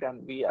separate unit,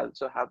 and we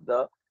also have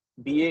the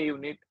BA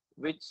unit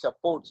which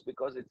supports,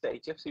 because it's a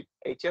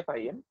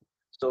HFIM,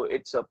 so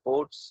it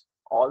supports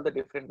all the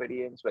different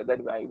variants. Whether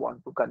I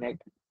want to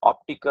connect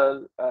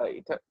optical,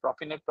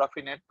 Profinet,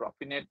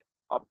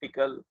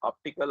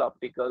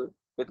 optical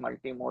with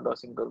multi-mode or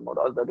single mode,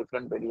 all the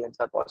different variants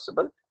are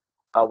possible.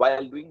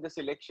 While doing the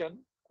selection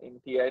in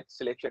TI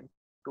selection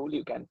tool,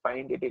 you can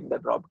find it in the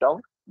drop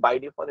down. By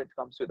default, it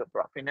comes with a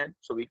Profinet.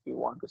 So if you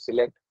want to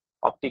select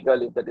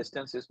optical, if the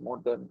distance is more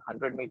than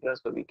 100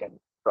 meters, so we can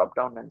drop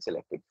down and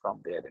select it from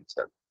there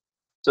itself.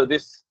 So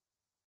this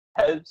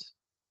helps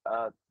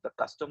the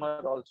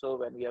customer also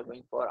when we are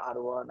going for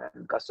R1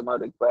 and customer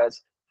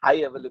requires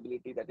high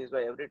availability. That is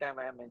why every time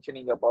I am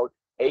mentioning about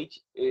H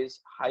is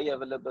high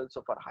available.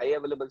 So for high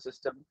available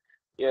system,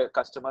 a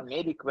customer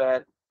may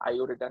require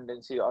IO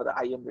redundancy or the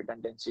IM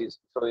redundancies.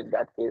 So in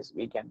that case,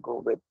 we can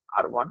go with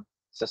R1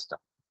 system.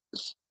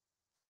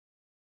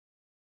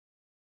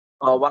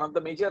 One of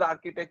the major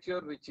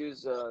architecture which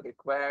is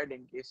required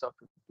in case of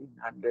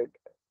 1500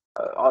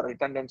 or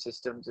redundant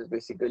systems is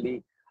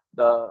basically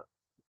the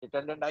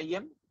redundant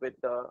IM with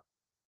the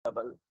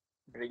double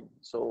ring.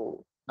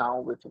 So now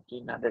with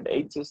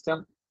 1508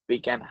 system, we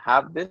can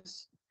have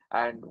this.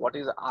 And what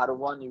is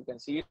R1? You can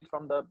see it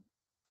from the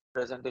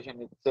presentation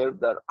itself.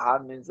 The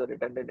R means the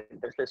redundant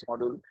interface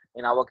module.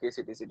 In our case,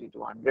 it is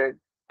ET200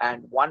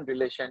 and one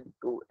relation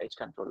to H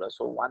controller.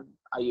 So one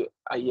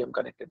IEM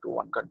connected to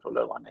one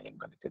controller, one IEM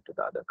connected to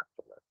the other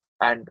controller.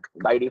 And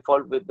by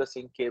default, with the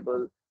sync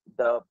cable,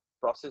 the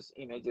process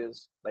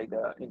images like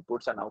the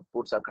inputs and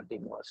outputs are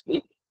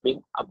continuously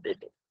being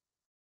updated.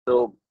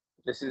 So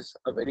this is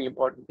a very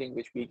important thing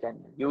which we can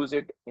use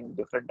it in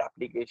different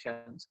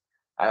applications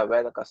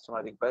where the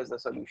customer requires the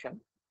solution.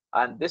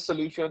 And this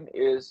solution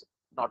is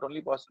not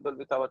only possible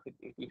with our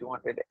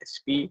ET200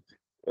 SP,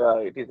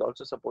 it is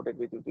also supported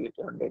with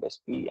ET200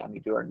 SP and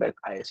ET200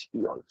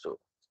 ISP also.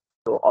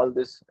 So all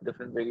these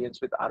different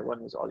variants with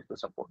R1 is also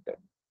supported.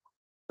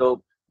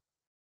 So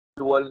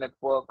dual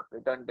network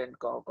redundant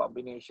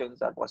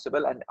combinations are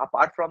possible, and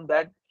apart from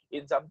that,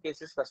 in some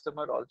cases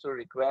customer also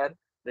require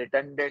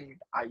redundant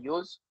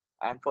IOs,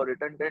 and for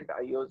redundant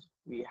IOs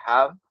we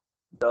have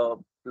the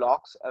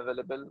blocks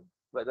available,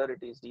 whether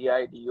it is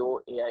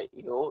DIDO,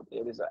 AIEO.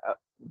 There is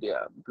the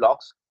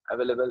blocks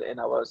available in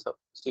our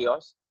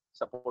COS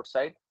support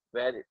site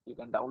where you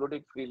can download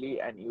it freely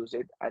and use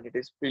it, and it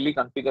is freely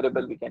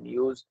configurable. We can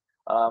use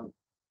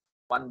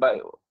one by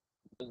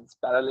means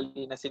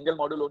parallelly in a single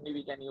module only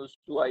we can use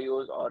two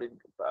IOs, or in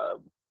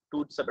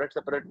two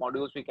separate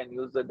modules we can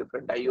use the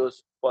different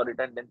IOs for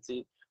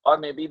redundancy, or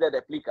maybe the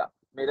replica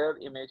mirror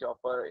image of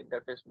our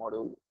interface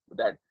module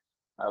that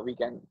we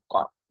can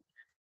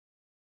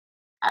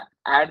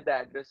add the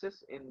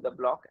addresses in the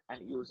block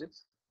and use it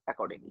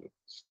accordingly.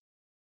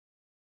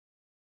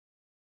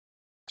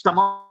 Some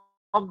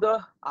of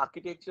the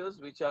architectures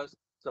which are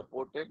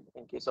supported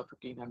in case of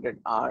 1500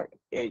 are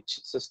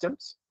H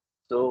systems.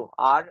 So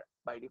R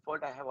by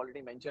default, I have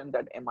already mentioned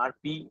that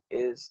MRP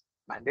is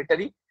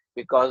mandatory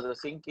because the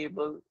sync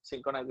cable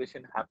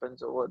synchronization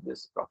happens over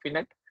this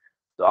Profinet.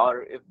 So,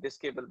 or if this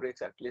cable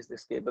breaks, at least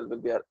this cable will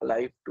be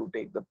alive to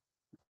take the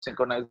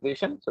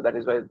synchronization. So that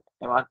is why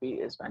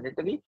MRP is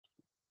mandatory.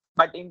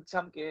 But in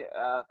some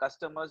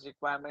customers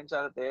requirements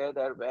are there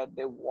where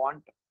they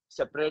want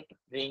separate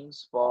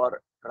rings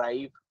for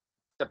drive,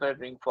 separate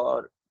ring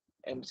for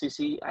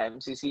MCC,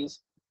 IMCCs.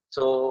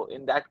 So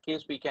in that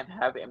case, we can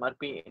have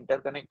MRP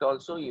interconnect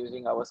also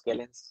using our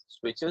scalene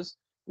switches.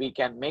 We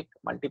can make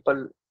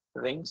multiple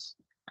rings,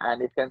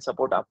 and it can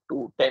support up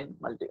to 10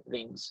 multi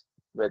rings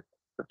with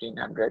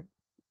 1500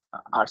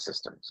 R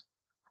systems.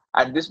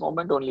 At this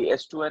moment, only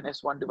S2 and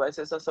S1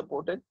 devices are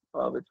supported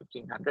with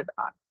 1500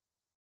 R.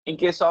 In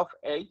case of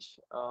H,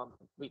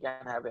 we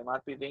can have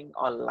MRP ring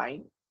or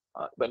line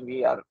when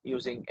we are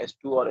using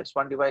S2 or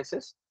S1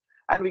 devices.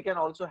 And we can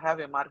also have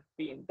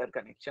MRP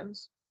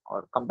interconnections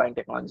or combined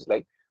technologies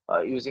like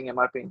using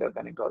MRP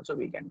interconnect also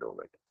we can do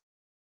it.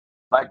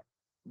 But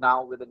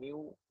now with the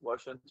new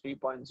version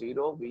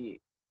 3.0, we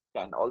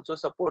can also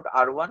support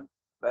R1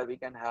 where we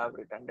can have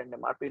redundant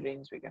MRP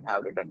rings, we can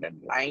have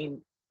redundant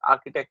line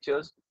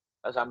architectures.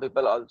 Some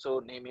people also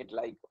name it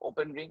like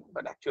open ring,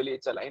 but actually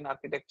it's a line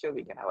architecture.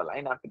 We can have a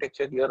line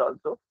architecture here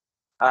also.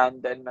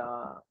 And then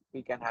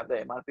we can have the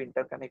MRP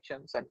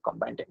interconnections and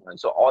combined technology.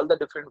 So all the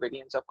different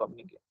variants of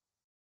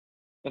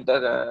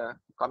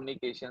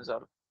communications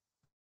or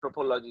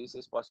topologies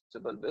is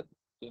possible with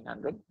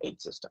 1500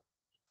 H system.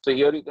 So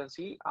here you can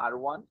see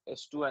R1,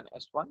 S2 and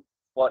S1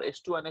 For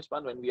S2 and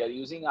S1, when we are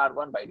using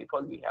R1, by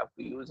default, we have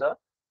to use a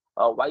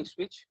Y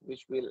switch,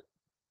 which will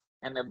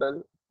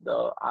enable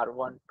the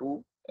R1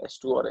 to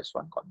S2 or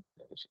S1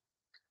 configuration.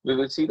 We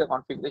will see the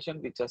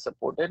configuration which are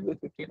supported with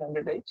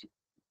 1500H.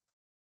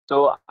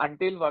 So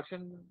until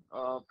version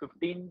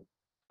 15,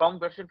 from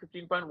version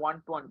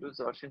 15.1 to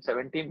until version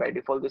 17, by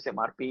default, this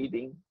MRP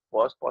ring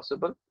was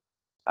possible.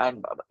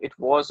 And it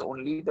was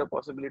only the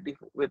possibility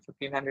with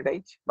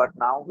 1500H. But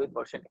now with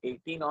version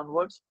 18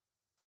 onwards,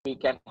 we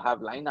can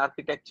have line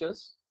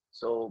architectures.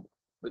 So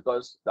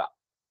because the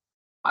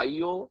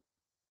IO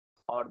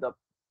or the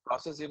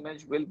process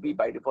image will be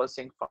by default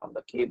synced from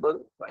the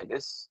cable by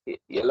this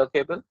yellow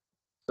cable.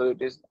 So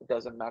it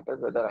doesn't matter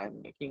whether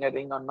I'm making a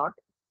ring or not.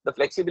 The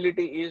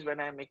flexibility is when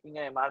I'm making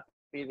a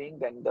MRP ring,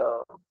 then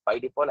the by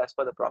default, as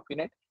per the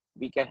Profinet,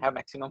 we can have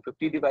maximum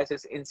 50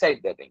 devices inside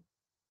the ring.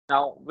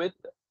 Now with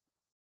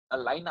a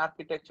line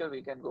architecture,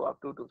 we can go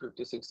up to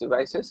 256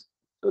 devices.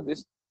 So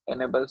this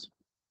enables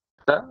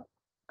the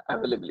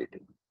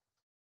availability.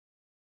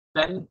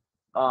 Then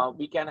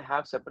we can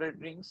have separate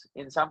rings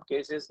in some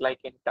cases, like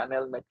in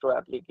tunnel metro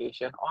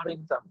application, or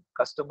in some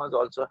customers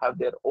also have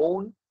their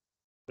own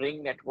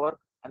ring network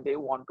and they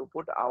want to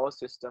put our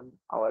system,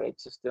 our edge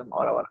system,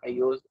 or our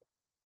IOs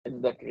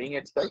in that ring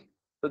itself.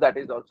 So that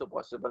is also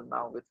possible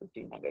now with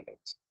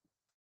 1500H.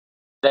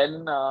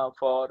 Then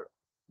for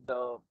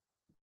the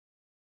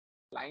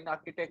line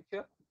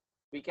architecture,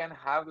 we can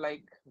have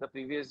like the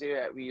previous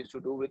day we used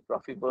to do with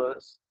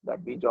Profibus,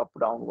 that we drop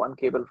down one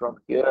cable from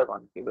here,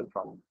 one cable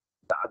from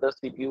the other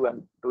CPU,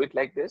 and do it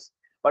like this.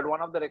 But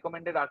one of the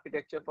recommended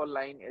architecture for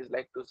line is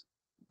like to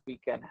we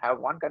can have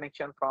one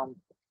connection from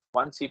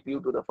one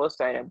CPU to the first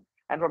IM,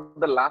 and from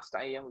the last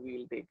IM we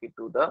will take it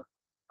to the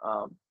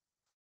uh,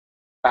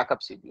 backup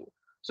CPU.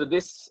 So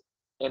this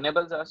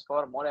enables us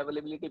for more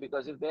availability,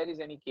 because if there is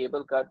any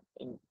cable cut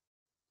in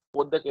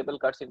both the cable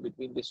cuts in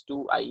between these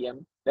two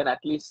IM, then at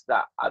least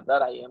the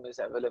other IM is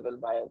available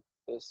via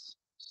this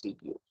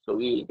CPU. So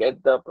we will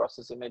get the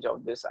process image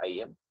of this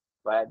IM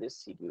via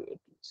this CPU at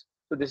least.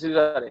 So this is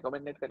a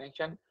recommended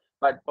connection,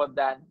 but for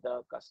that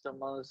the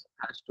customers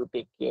has to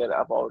take care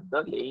about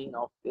the laying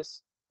of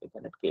this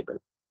Ethernet cable.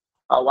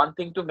 One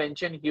thing to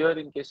mention here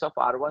in case of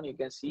R1, you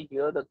can see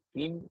here the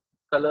green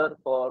color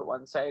for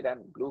one side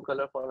and blue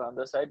color for the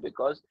other side,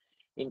 because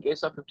in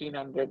case of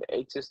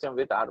 1500H system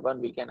with R1,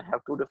 we can have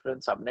two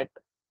different subnet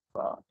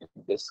in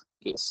this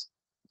case.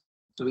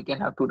 So we can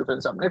have two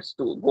different subnets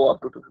to go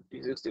up to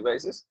 256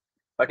 devices.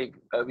 But if,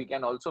 we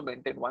can also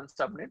maintain one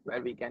subnet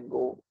where we can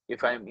go,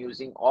 if I'm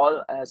using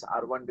all as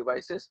R1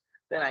 devices,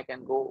 then I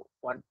can go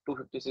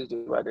 256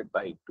 divided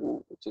by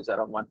 2, which is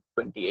around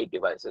 128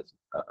 devices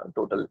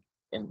total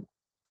in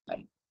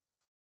line.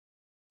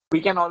 We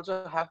can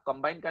also have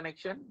combined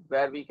connection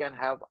where we can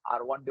have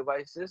R1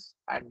 devices,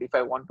 and if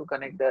I want to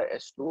connect the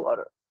S2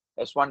 or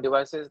S1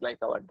 devices like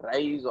our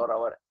drives or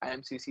our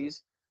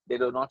IMCCs, they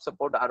do not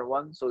support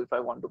R1. So if I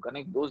want to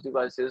connect those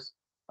devices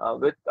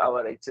with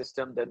our edge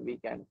system, then we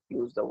can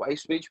use the Y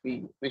switch,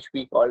 which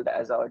we called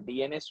as our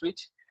DNA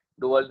switch,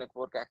 dual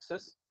network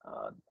access.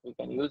 We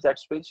can use that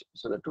switch.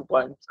 So the 2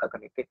 points are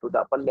connected to the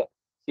upper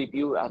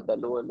CPU and the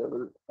lower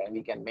level, and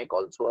we can make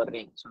also a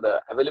ring. So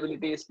the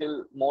availability is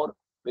still more,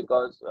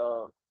 because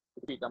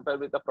if we compare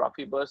with the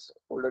Profibus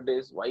older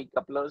days Y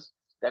couplers,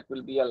 that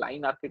will be a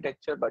line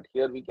architecture, but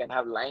here we can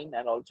have line,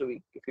 and also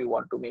if we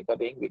want to make a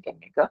ring, we can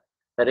make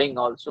a ring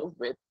also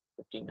with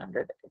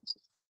 1500H.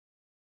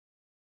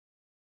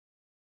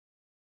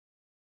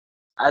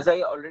 As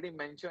I already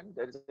mentioned,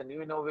 there is a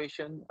new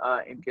innovation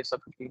in case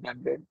of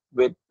 1500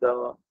 with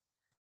the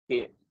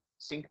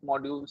sync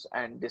modules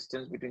and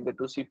distance between the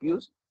two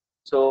CPUs.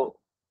 So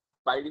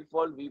by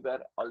default, we were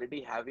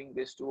already having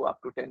this to up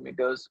to 10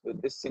 meters.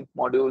 With this sync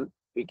module,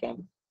 we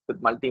can,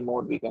 with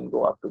multi-mode, we can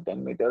go up to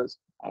 10 meters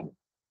and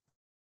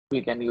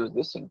we can use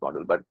this sync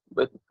module. But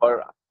with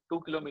for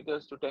 2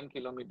 kilometers to 10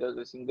 kilometers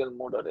with single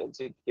mode or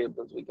LC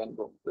cables, we can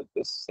go with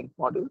this sync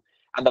module.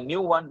 And the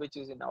new one, which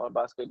is in our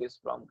basket, is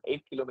from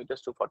 8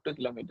 kilometers to 40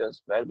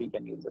 kilometers, where we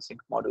can use the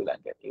sync module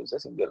and can use a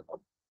single mode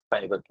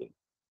fiber cable.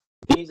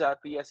 These are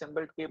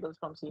pre-assembled cables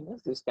from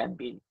Siemens. This can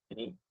be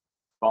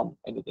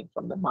anything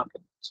from the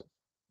market. So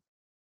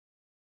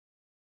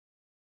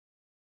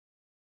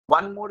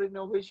one more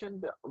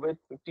innovation with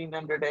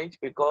 1500H,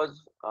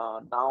 because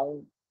now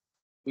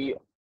we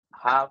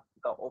have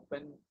the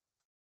open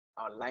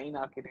line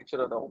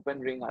architecture or the open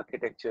ring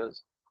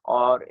architectures,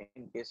 or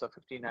in case of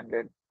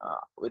 1500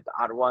 with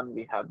R1,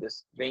 we have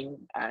this ring.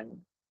 And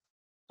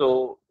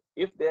so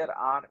if there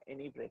are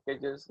any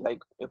breakages,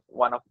 like if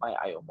one of my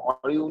IO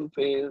module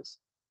fails,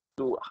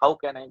 to how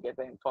can I get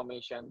the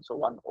information? So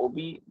one OB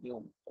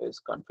new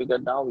is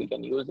configured now. We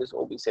can use this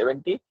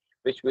OB70,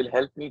 which will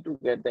help me to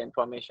get the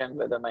information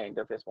whether my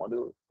interface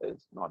module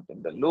is not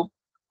in the loop,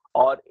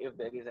 or if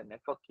there is a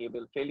network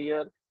cable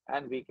failure,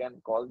 and we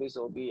can call this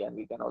OB and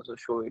we can also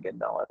show it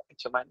in our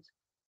HMIs.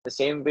 The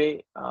same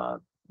way,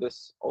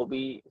 this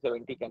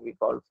OB70 can be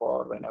called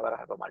for whenever I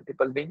have a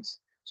multiple rings.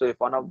 So if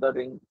one of the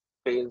ring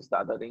fails, the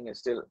other ring is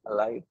still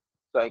alive.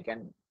 So I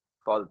can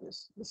call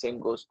this. The same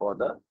goes for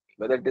the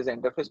whether it is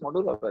an interface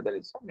module or whether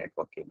it's a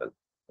network cable.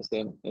 The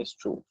same is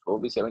true. So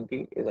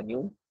OB70 is a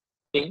new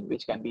thing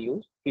which can be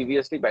used.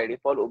 Previously, by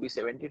default,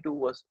 OB72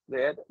 was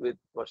there with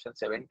version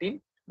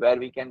 17, where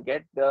we can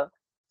get the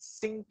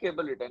sync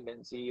cable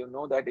redundancy. You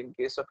know that in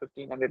case of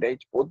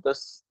 1500H, both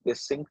the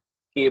sync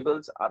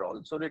cables are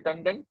also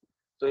redundant.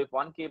 So if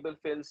one cable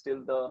fails,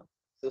 still the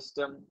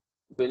system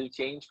will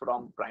change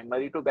from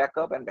primary to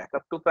backup and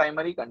backup to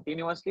primary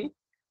continuously.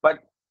 But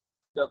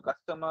the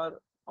customer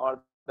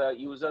or the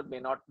user may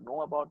not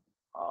know about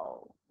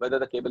whether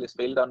the cable is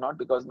failed or not,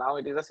 because now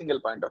it is a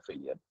single point of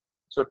failure.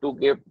 So to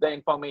give the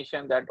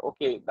information that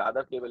okay, the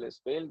other cable is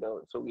failed,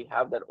 so we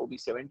have that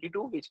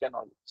OB72 which can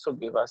also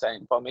give us an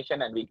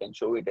information, and we can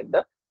show it in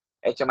the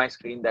HMI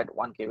screen that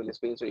one cable is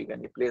failed, so you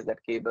can replace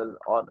that cable,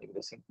 or maybe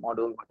the sync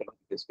module, whatever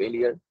it is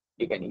failure,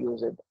 you can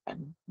use it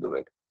and do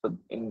it. So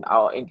in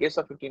case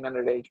of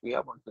 1500H, we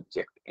have also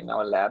checked in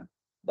our lab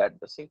that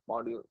the sync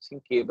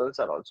cables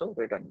are also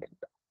redundant.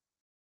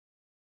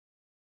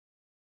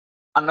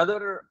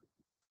 Another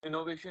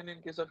innovation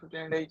in case of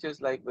 1500H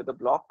is like with the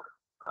block.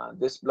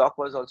 This block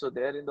was also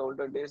there in the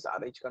older days.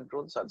 RH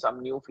control, some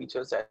new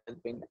features has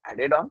been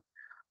added on.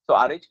 So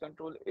RH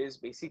control is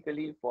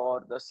basically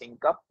for the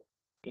sync up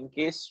in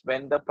case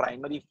when the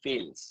primary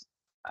fails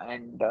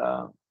and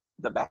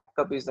the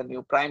backup is the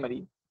new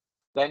primary.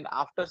 Then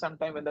after some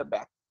time when the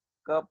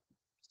backup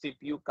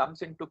CPU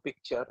comes into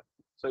picture,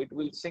 so it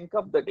will sync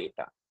up the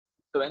data.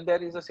 So when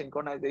there is a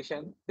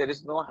synchronization, there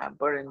is no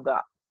hamper in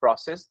the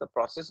process. The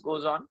process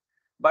goes on,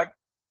 but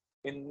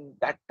in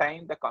that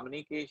time, the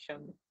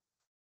communication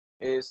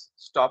is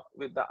stopped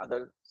with the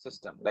other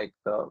system, like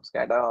the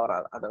SCADA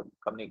or other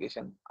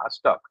communication are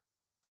stuck.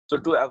 So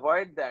to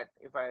avoid that,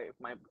 if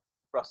my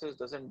process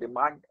doesn't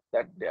demand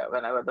that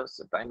whenever the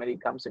primary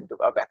comes into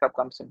a backup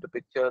comes into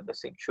picture, the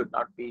sync should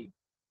not be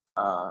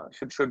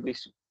should be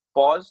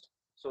paused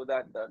so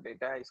that the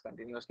data is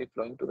continuously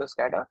flowing to the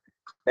SCADA.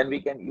 Then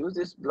we can use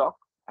this block,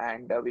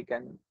 and we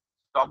can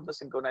stop the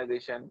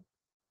synchronization,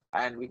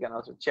 and we can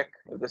also check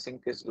if the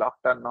sync is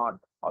locked or not,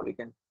 or we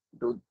can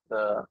do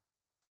the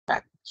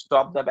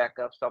stop the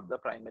backup, stop the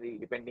primary,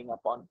 depending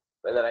upon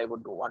whether I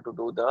would want to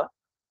do the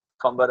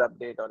firmware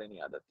update or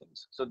any other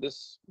things. So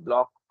this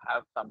block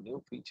have some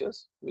new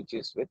features, which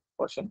is with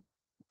version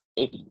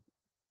 18.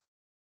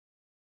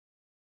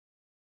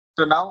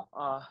 So now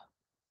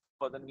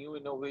for the new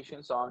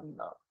innovations on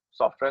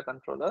software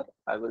controller,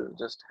 I will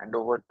just hand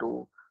over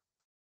to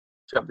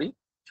Shabri.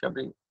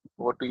 Shabri,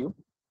 over to you.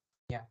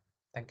 Yeah,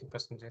 thank you,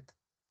 Prasenjit.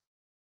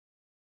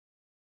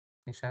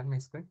 Can you share my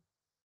screen?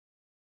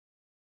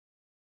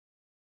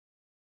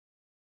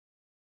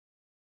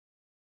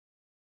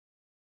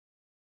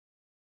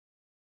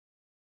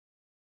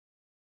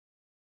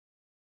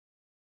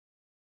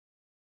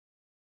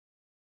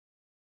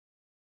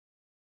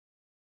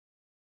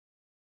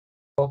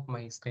 Hope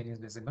my screen is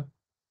visible.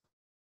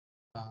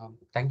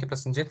 Thank you,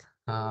 Prasenjit,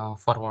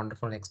 for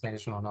wonderful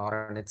explanation on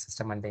R&D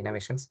system and the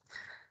innovations.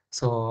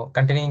 So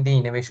continuing the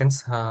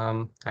innovations,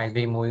 I'll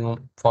be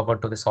moving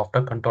forward to the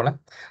software controller.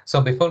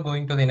 So before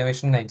going to the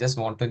innovation, I just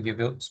want to give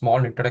you a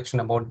small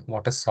introduction about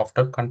what is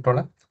software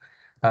controller.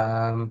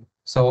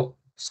 So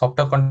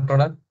software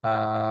controller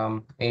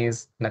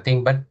is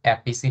nothing but a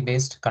PC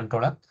based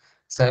controller.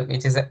 So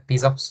it is a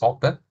piece of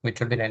software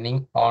which will be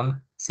running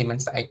on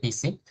Siemens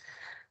IPC,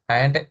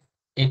 and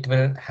it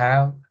will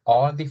have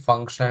all the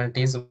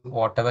functionalities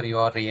whatever you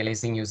are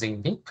realizing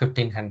using the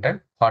 1500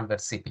 hardware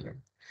CPU.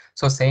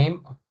 So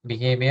same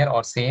behavior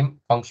or same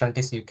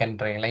functionalities you can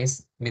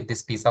realize with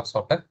this piece of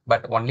software,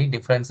 but only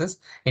difference is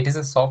it is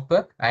a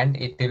software and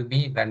it will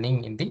be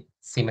running in the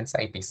Siemens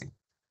IPC.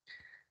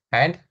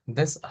 And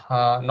this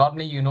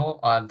normally,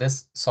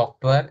 this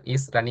software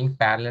is running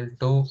parallel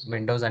to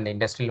Windows and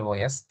industrial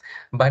OS,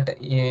 but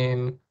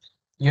the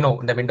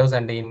Windows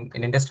and in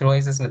industrial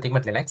OS is nothing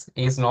but Linux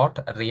is not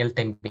a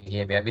real-time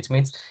behavior, which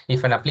means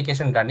if an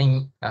application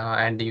running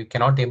and you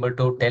cannot able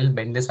to tell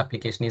when this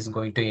application is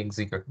going to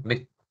execute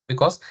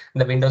because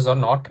the windows are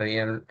not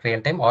real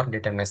time or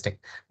deterministic,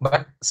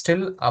 but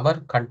still our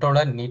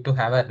controller need to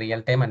have a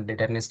real time and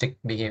deterministic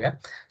behavior.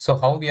 So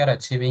how we are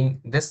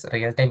achieving this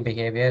real-time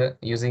behavior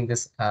using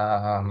this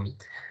uh,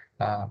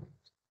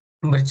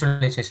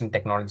 virtualization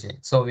technology.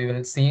 So we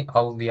will see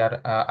how we are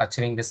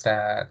achieving this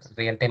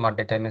real-time or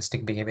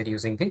deterministic behavior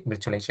using the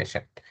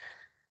virtualization.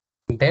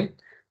 Then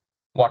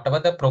whatever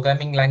the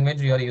programming language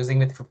you are using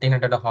with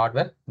 1500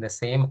 hardware, the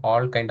same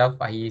all kind of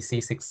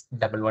IEC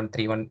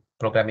 61131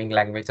 programming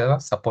languages are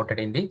supported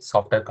in the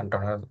software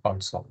controller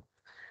also.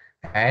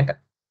 And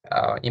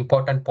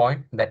important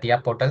point, the TIA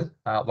portal,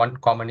 one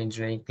common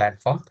engineering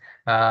platform,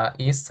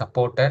 is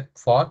supported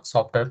for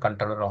software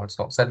controller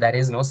also. So there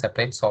is no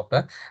separate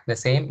software. The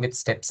same with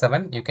step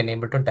 7, you can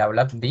able to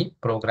develop the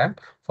program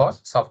for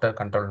software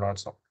controller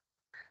also.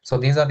 So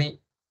these are the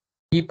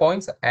key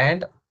points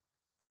and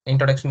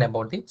introduction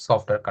about the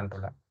software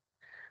controller.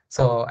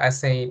 So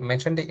as I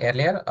mentioned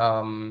earlier,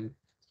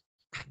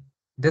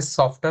 this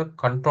software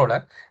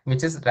controller,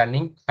 which is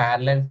running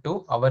parallel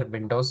to our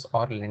Windows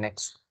or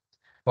Linux.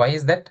 Why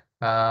is that?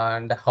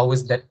 And how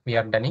is that we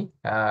are done?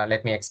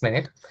 Let me explain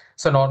it.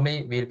 So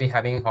normally we'll be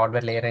having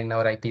hardware layer in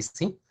our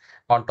IPC.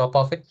 On top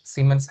of it,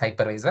 Siemens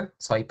hypervisor.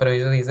 So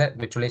hypervisor is a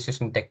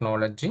virtualization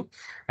technology,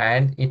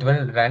 and it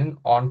will run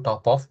on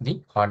top of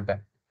the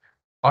hardware.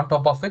 On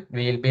top of it,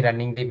 we will be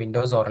running the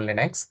Windows or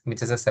Linux,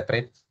 which is a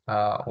separate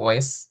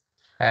OS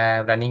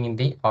running in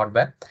the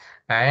hardware.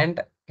 And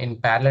in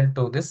parallel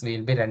to this, we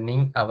will be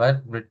running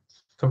our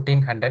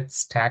 1500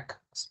 stack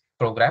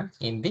program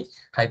in the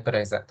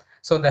hypervisor.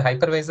 So the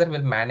hypervisor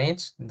will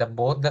manage the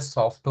both the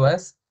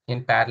softwares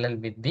in parallel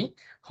with the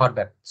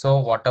hardware. So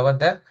whatever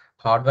the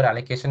hardware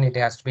allocation, it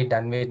has to be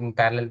done with in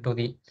parallel to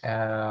the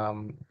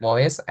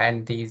OS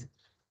and the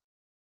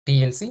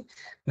PLC,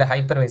 the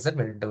hypervisor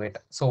will do it.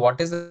 So what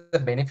is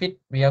the benefit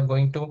we are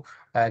going to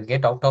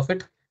get out of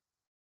it?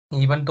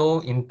 Even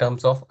though in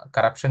terms of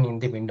corruption in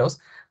the Windows,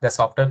 the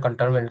software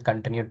control will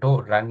continue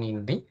to run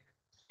in the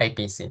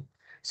IPC.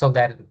 So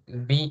there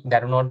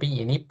will not be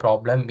any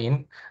problem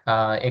in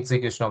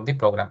execution of the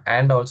program.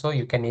 And also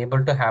you can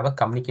able to have a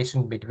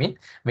communication between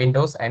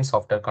Windows and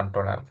software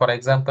controller. For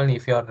example,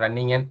 if you are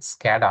running an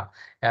SCADA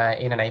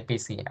in an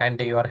IPC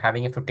and you are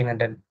having a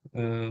 1500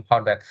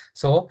 hardware.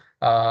 So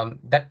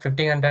that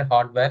 1500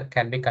 hardware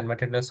can be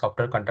converted to a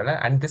software controller,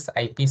 and this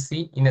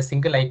IPC, in a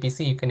single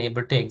IPC, you can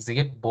able to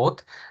execute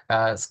both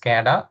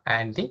SCADA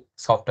and the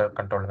software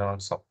controller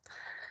also.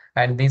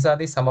 And these are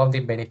the some of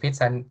the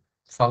benefits and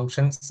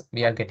functions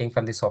we are getting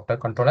from the software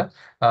controller.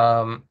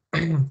 Um,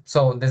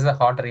 so this is a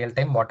hot real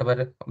time,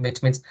 whatever,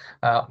 which means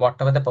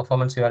whatever the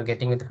performance you are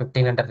getting with the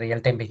 1500 real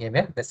time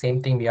behavior, the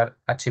same thing we are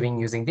achieving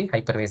using the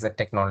hypervisor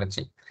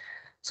technology.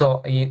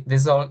 So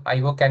this all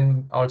IO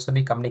can also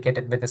be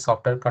communicated with the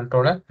software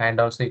controller, and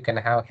also you can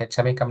have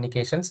HMI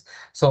communications.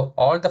 So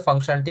all the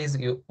functionalities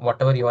you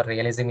whatever you are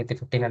realizing with the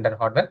 1500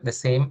 hardware, the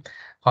same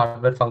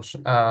hardware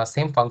function,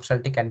 same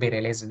functionality can be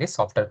realized in the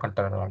software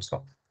controller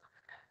also.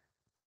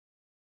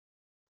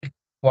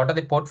 What are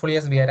the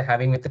portfolios we are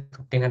having with the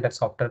 1500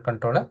 software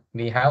controller?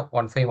 We have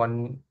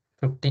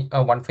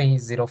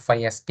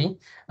 1505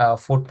 SP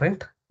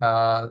footprint.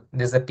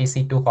 This is a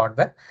PC2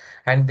 hardware,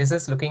 and this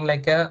is looking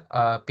like a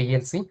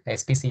PLC,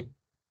 SPC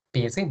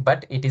PLC,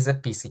 but it is a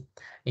PC.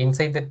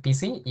 Inside the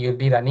PC, you'll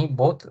be running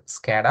both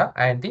SCADA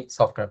and the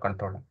software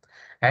controller.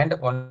 And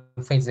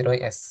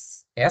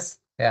 150S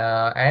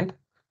and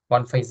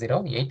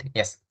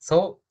 1508S.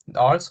 So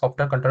all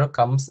software controller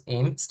comes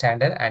in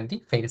standard and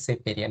the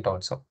fail-safe variant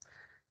also.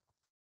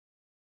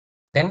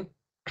 Then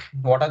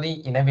what are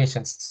the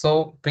innovations?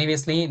 So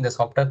previously the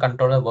software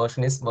controller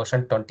version is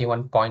version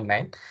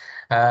 21.9.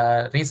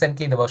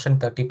 Recently the version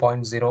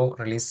 30.0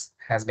 release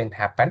has been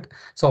happened.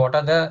 So what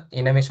are the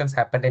innovations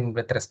happened in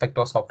with respect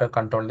to software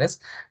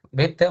controllers?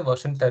 With the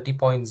version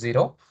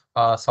 30.0,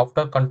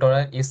 software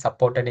controller is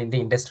supported in the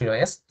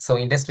industrial OS. So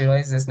industrial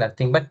OS is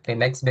nothing but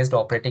Linux based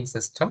operating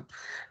system,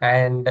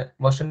 and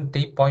version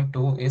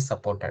 3.2 is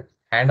supported.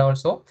 And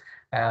also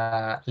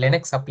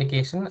Linux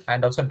application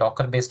and also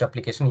Docker based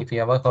application. If you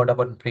ever heard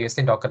about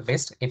previously Docker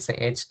based, it's a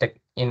Edge tech.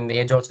 In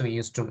Edge also we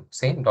used to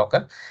say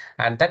Docker,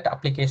 and that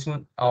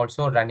application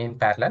also run in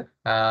parallel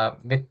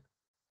with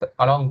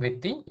along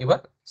with the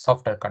your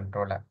software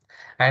controller.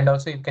 And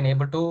also you can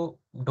able to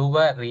do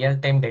a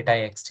real-time data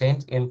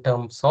exchange in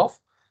terms of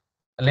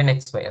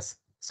Linux OS.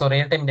 So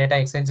real-time data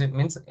exchange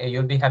means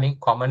you'll be having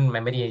common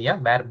memory area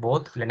where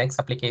both Linux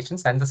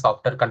applications and the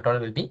software controller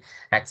will be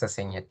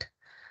accessing it.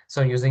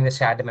 So using the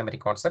shared memory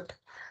concept.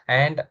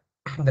 And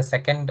the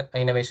second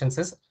innovations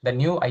is the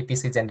new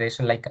IPC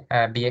generation like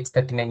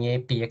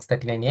BX39A,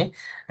 PX39A,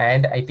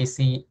 and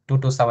IPC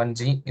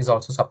 227G is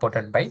also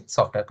supported by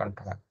software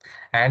controller.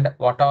 And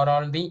what are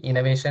all the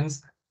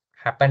innovations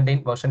happened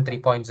in version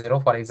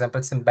 3.0? For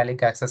example,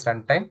 symbolic access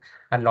runtime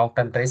and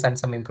long-term trace and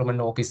some improvement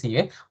in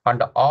OPCA,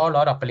 and all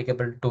are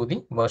applicable to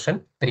the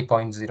version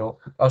 3.0,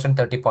 version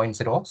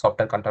 30.0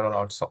 software controller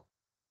also.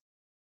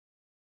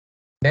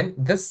 Then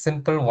this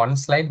simple one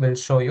slide will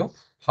show you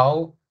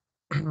how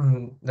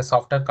the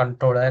software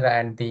controller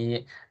and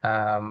the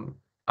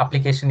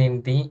application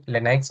in the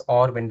Linux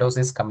or Windows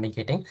is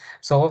communicating.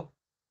 So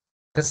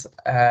this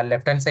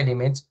left-hand side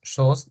image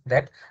shows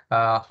that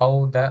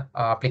how the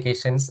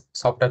applications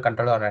software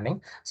controller are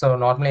running. So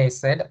normally I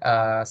said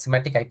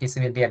Simatic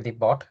IPC will be at the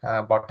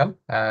bottom,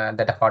 that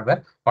the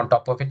hardware. On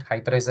top of it,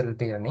 hypervisor will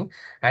be running,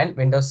 and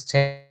Windows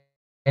 10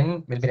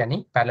 will be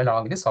running parallel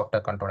along with the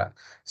software controller.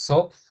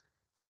 So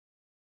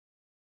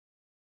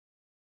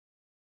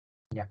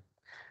yeah,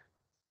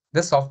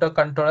 this software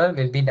controller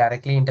will be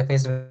directly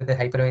interfaced with the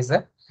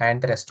hypervisor,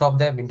 and the rest of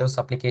the Windows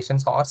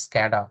applications or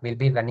SCADA will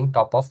be running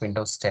top of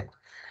Windows 10.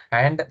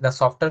 And the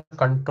software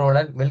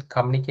controller will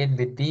communicate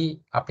with the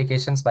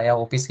applications via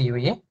OPC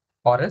UA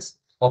or else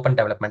Open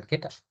Development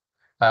Kit,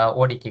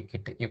 ODK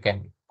kit, you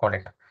can call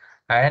it.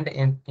 And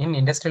in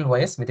industrial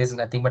OS, which is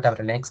nothing but our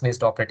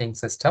Linux-based operating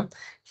system,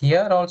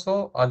 here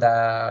also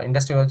the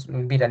industry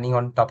will be running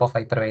on top of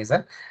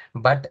hypervisor,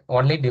 but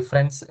only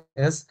difference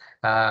is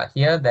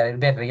here there will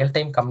be a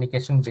real-time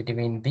communication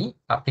between the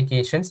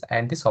applications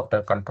and the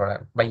software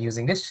controller by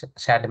using this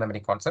shared memory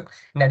concept.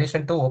 In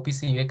addition to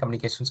OPC UA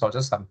communications also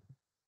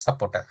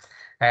supported,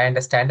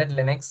 and standard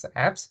Linux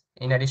apps,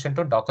 in addition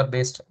to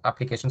Docker-based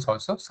applications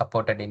also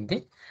supported in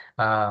the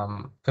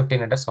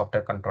 1500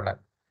 software controller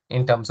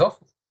in terms of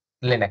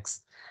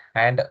Linux.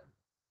 And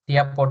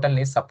TIA portal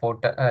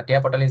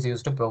is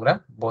used to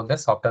program both the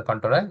software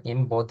controller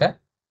in both the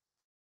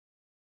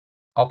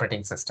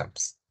operating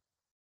systems.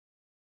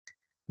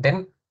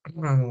 Then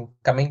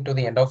coming to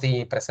the end of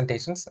the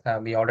presentations,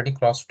 we already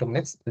crossed 2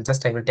 minutes.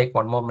 Just I will take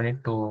 1 more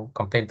minute to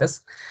complete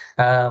this.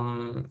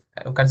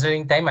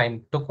 Considering time,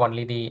 I took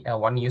only the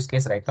one use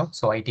case right now.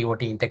 So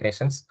IT/OT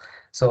integrations.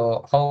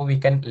 So how we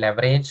can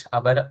leverage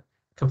our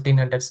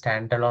 1500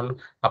 standalone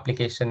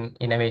application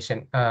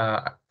innovation,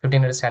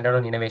 1500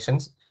 standalone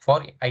innovations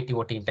for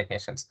IT/OT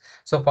integrations.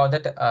 So for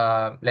that,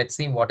 let's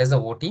see what is the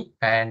OT,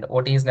 and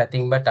OT is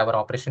nothing but our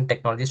operation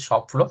technology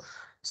shop floor.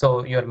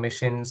 So your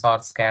machines or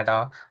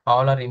SCADA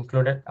all are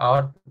included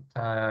or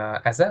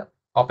as a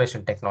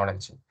operation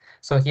technology.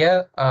 So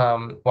here,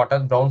 what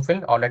are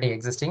brownfield already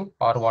existing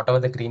or whatever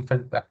the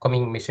greenfield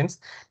upcoming missions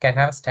can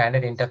have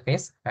standard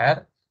interface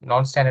or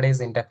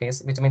non-standardized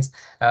interface, which means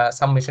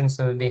some missions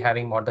will be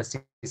having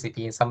Modbus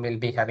TCP, some will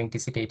be having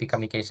TCP/IP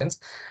communications,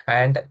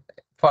 and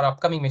for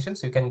upcoming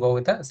missions, you can go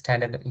with a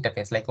standard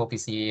interface like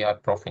OPC or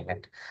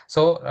Profinet.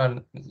 So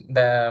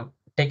the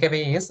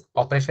takeaway is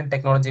operation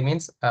technology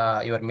means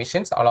your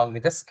missions along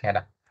with the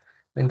SCADA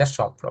in the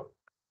shop floor.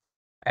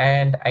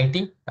 And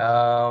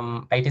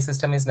IT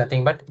system is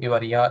nothing but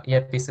your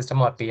ERP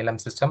system or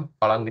PLM system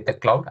along with the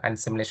cloud and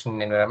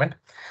simulation environment.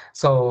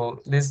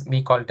 So this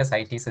we call it as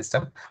IT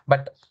system.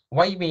 But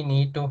why we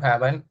need to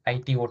have an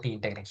IT/OT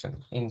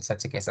integration in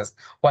such cases?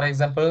 For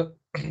example,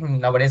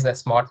 nowadays the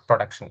smart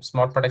production.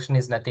 Smart production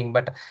is nothing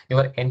but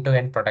your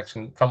end-to-end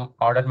production from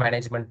order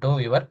management to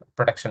your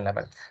production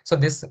level. So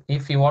this,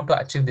 if you want to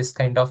achieve this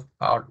kind of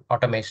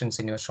automations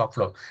in your shop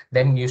floor,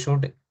 then you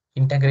should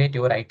integrate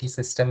your IT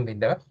system with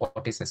the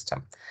OT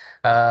system.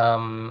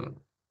 Um,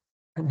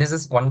 this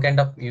is one kind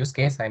of use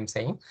case I'm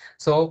saying.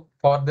 So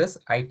for this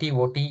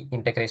IT/OT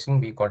integration,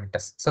 we call it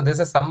as. So this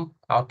is some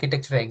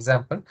architecture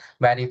example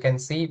where you can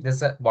see this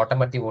is a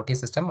bottom of the OT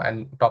system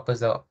and top is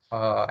the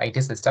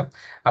IT system.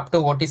 Up to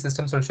OT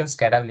system solutions,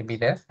 SCADA will be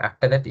there.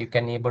 After that, you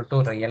can able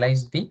to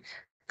realize the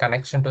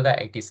connection to the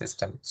IT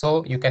system.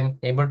 So you can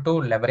able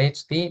to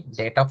leverage the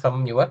data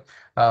from your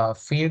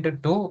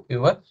field to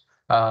your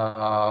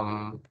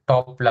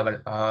top level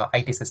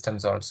IT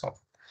systems also.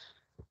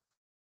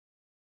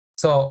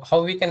 So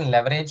how we can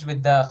leverage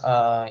with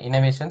the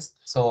innovations.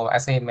 So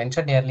as I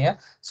mentioned earlier,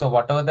 so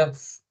whatever the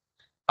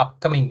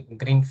upcoming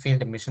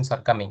greenfield missions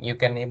are coming, you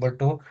can able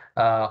to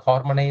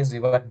harmonize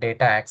your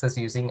data access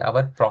using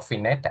our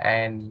Profinet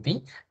and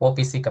the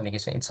OPC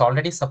communication. It's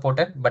already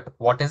supported, but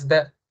what is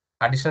the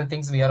additional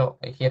things we are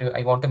here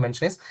I want to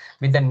mention is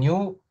with the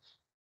new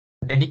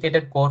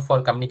dedicated core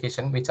for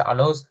communication, which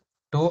allows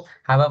to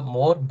have a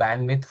more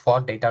bandwidth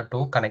for data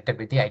to connected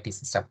with the IT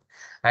system,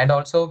 and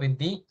also with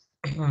the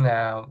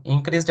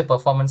increased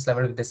performance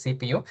level with the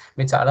CPU,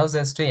 which allows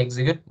us to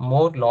execute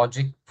more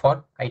logic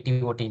for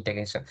IT/OT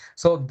integration.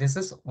 So this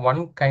is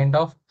one kind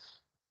of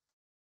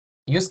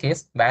use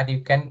case where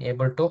you can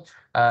able to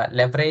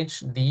leverage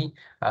the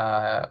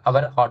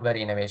our hardware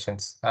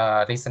innovations,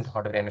 recent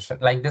hardware innovation.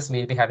 Like this,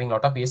 we'll be having a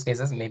lot of use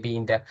cases. Maybe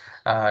in the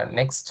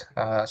next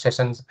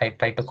sessions, I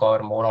try to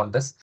cover more on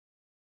this.